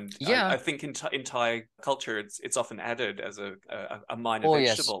 And I Yeah. think in Thai culture, it's often added as a minor Oh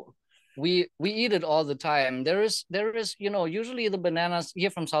yes. vegetable. We eat it all the time. There is usually the bananas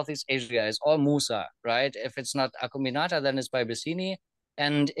here from Southeast Asia is all Musa, right? If it's not Acuminata, then it's Bibesini.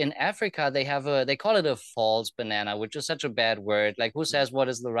 And in Africa, they call it a false banana, which is such a bad word. Like who Mm. says what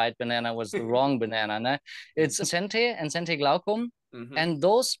is the right banana, what's the wrong banana? Nah? Mm. It's Sente and Sente glaucum. Mm-hmm. And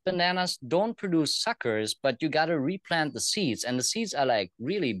those bananas don't produce suckers, but you gotta replant the seeds. And the seeds are like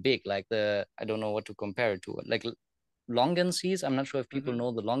really big, like I don't know what to compare it to, like longan seeds. I'm not sure if people Mm-hmm.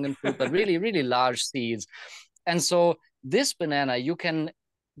 know the longan fruit, but really, really large seeds. And so this banana, you can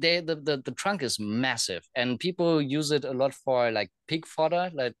the trunk is massive and people use it a lot for like pig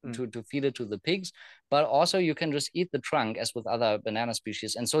fodder, like Mm. to feed it to the pigs. But also you can just eat the trunk as with other banana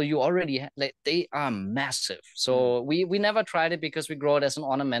species. And so you already like they are massive. Mm. So we never tried it because we grow it as an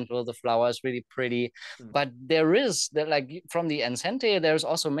ornamental. The flower is really pretty. Mm. But there is that like from the Encente, there's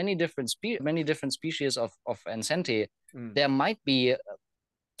also many different species of Encente. Mm. There might be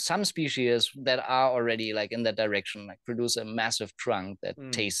some species that are already like in that direction, like produce a massive trunk that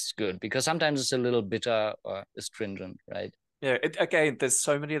Mm. tastes good because sometimes it's a little bitter or astringent, right? Yeah, again, there's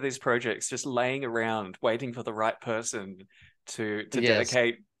so many of these projects just laying around waiting for the right person to Yes,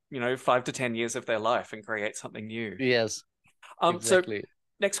 dedicate, 5 to 10 years of their life and create something new. yes, So exactly.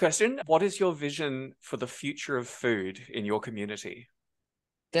 next question, what is your vision for the future of food in your community?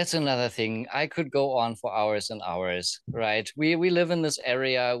 That's another thing. I could go on for hours and hours, right? We live in this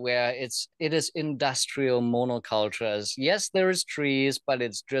area where it is industrial monocultures. Yes, there is trees, but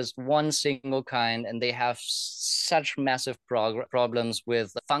it's just one single kind, and they have such massive problems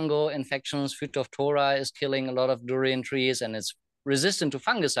with fungal infections. Phytophthora is killing a lot of durian trees, and it's resistant to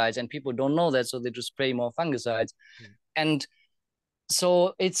fungicides, and people don't know that, so they just spray more fungicides. Mm. And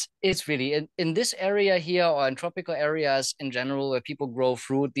so it's really in this area here or in tropical areas in general where people grow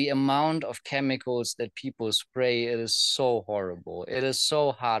fruit, the amount of chemicals that people spray, it is so horrible. It is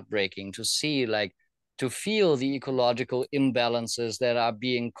so heartbreaking to see like to feel the ecological imbalances that are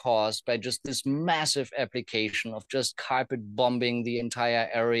being caused by just this massive application of just carpet bombing the entire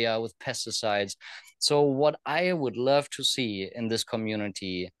area with pesticides. So what I would love to see in this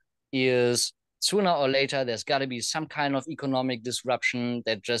community is sooner or later, there's got to be some kind of economic disruption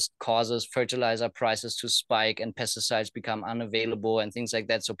that just causes fertilizer prices to spike and pesticides become unavailable and things like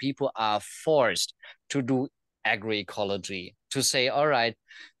that. So people are forced to do agroecology, to say, all right,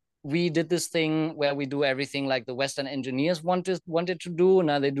 we did this thing where we do everything like the Western engineers wanted to do.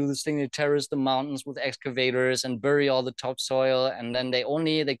 Now they do this thing, they terrace the mountains with excavators and bury all the topsoil, and then they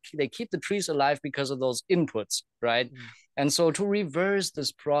keep the trees alive because of those inputs, right? Mm. And so to reverse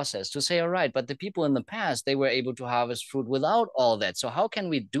this process, to say, all right, but the people in the past, they were able to harvest fruit without all that. So how can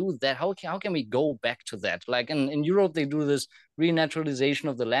we do that? How can we go back to that? Like in Europe, they do this renaturalization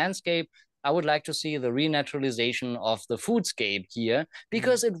of the landscape. I would like to see the renaturalization of the foodscape here,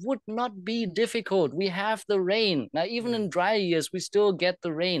 because it would not be difficult. We have the rain. Now, even in dry years, we still get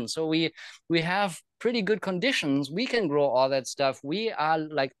the rain. So we have pretty good conditions. We can grow all that stuff. We are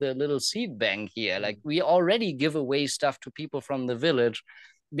like the little seed bank here. Like we already give away stuff to people from the village,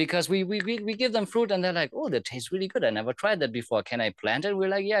 because we give them fruit and they're like, oh, that tastes really good. I never tried that before. Can I plant it? We're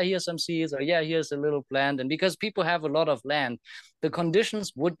like, yeah, here's some seeds, or yeah, here's a little plant. And because people have a lot of land, the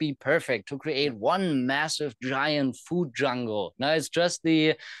conditions would be perfect to create one massive giant food jungle. Now it's just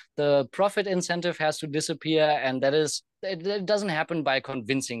the profit incentive has to disappear, and that is it doesn't happen by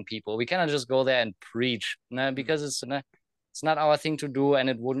convincing people. We cannot just go there and preach, because it's not our thing to do, and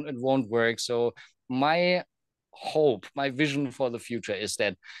it won't work. So my hope, my vision for the future is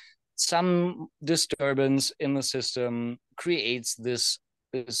that some disturbance in the system creates this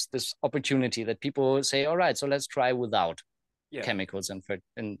opportunity that people say, all right, so let's try without chemicals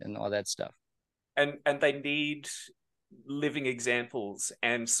and all that stuff. And they need living examples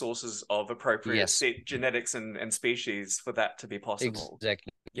and sources of appropriate genetics and species for that to be possible.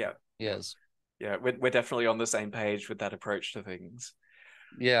 Exactly. Yeah. Yes. Yeah, we're definitely on the same page with that approach to things.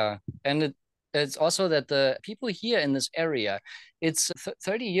 Yeah, and it's also that the people here in this area, it's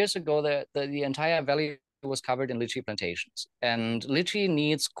 30 years ago that the entire valley was covered in lychee plantations, and lychee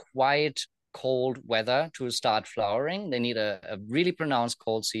needs quite cold weather to start flowering. They need a really pronounced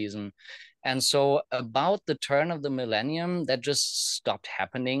cold season. And so about the turn of the millennium, that just stopped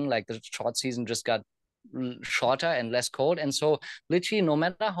happening. Like the short season just got shorter and less cold. And so lychee, no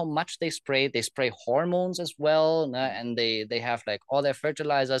matter how much they spray hormones as well, and they have like all their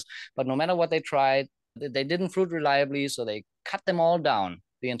fertilizers, but no matter what they tried, they didn't fruit reliably, so they cut them all down,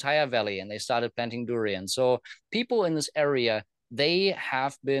 the entire valley, and they started planting durian. So people in this area, they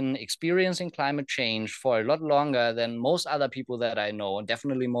have been experiencing climate change for a lot longer than most other people that I know, and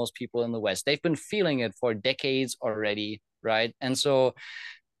definitely most people in the West. They've been feeling it for decades already, right? And so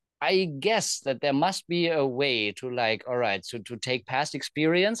I guess that there must be a way to like, all right, so to take past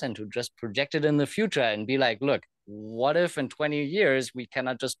experience and to just project it in the future and be like, look, what if in 20 years we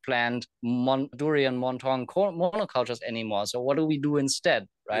cannot just plant durian monton monocultures anymore? So what do we do instead,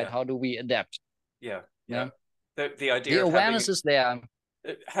 right? How do we adapt? Yeah. The idea the of awareness is there.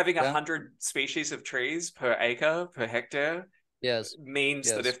 Having 100 species of trees per acre, per hectare,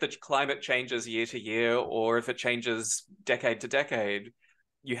 means that if the climate changes year to year, or if it changes decade to decade,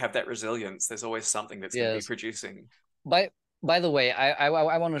 you have that resilience. There's always something that's going to be producing. By the way, I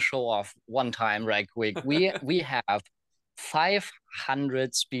want to show off one time right quick. We have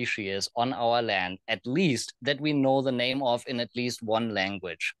 500 species on our land, at least, that we know the name of in at least one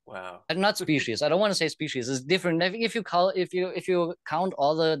language. Wow. Not species. I don't want to say species. It's different. If you count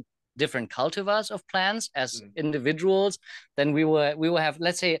all the different cultivars of plants as individuals, then we will have,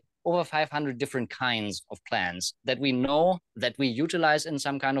 let's say, over 500 different kinds of plants that we know, that we utilize in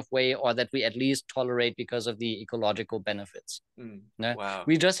some kind of way, or that we at least tolerate because of the ecological benefits. Wow.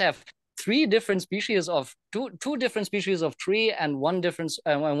 We just have two different species of tree and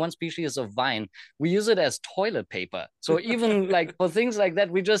one species of vine. We use it as toilet paper. So even like for things like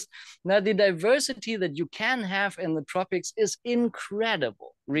that, the diversity that you can have in the tropics is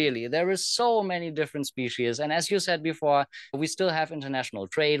incredible. Really, there is so many different species. And as you said before, we still have international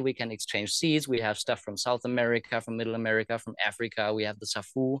trade. We can exchange seeds. We have stuff from South America, from Middle America, from Africa. We have the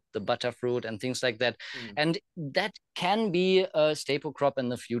safu, the butterfruit, and things like that. And that can be a staple crop in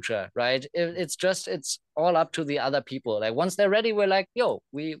the future, right? It's all up to the other people. Like once they're ready, we're like, yo,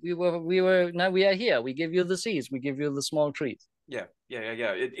 now we are here. We give you the seeds. We give you the small trees. Yeah.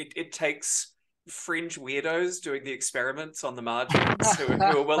 It takes fringe weirdos doing the experiments on the margins who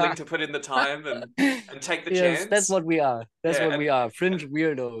are willing to put in the time and take the Yes, that's chance. what we are. That's Yeah, what we are. Fringe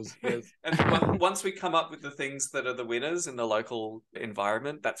weirdos. Yes. and once we come up with the things that are the winners in the local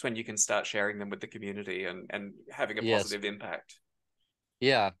environment, that's when you can start sharing them with the community and having a Yes. positive impact.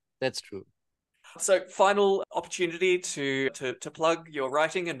 Yeah, that's true. So, final opportunity to plug your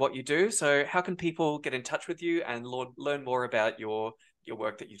writing and what you do. So, how can people get in touch with you and learn more about your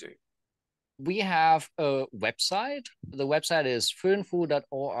work that you do? We have a website. The website is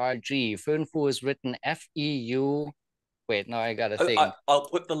fernfu.org. Fernfu is written F-E-U. Wait, now I gotta think. I'll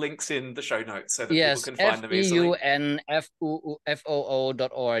put the links in the show notes so that people Yes, can find them easily.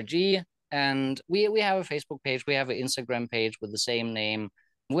 FEUNFOO.org. And we have a Facebook page. We have an Instagram page with the same name.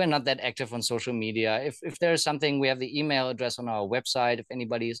 We're not that active on social media. If there's something, we have the email address on our website if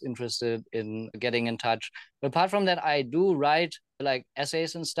anybody is interested in getting in touch. But apart from that, I do write like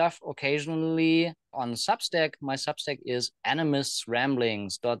essays and stuff occasionally on Substack. My Substack is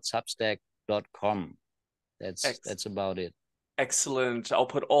animistsramblings.substack.com. That's about it. Excellent. I'll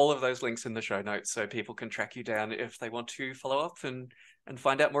put all of those links in the show notes so people can track you down if they want to follow up and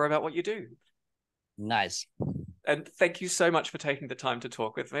find out more about what you do. Nice. And thank you so much for taking the time to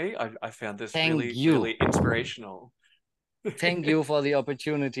talk with me. I found this Thank you. really inspirational. Thank you for the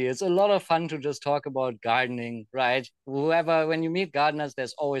opportunity. It's a lot of fun to just talk about gardening, right? When you meet gardeners,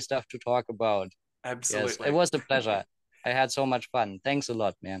 there's always stuff to talk about. Absolutely. Yes, it was a pleasure. I had so much fun. Thanks a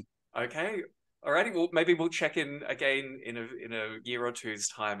lot, man. Okay. Alrighty. Well, maybe we'll check in again in a year or two's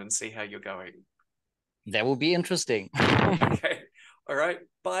time and see how you're going. That will be interesting. Okay. All right.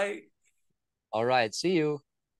 Bye. All right. See you.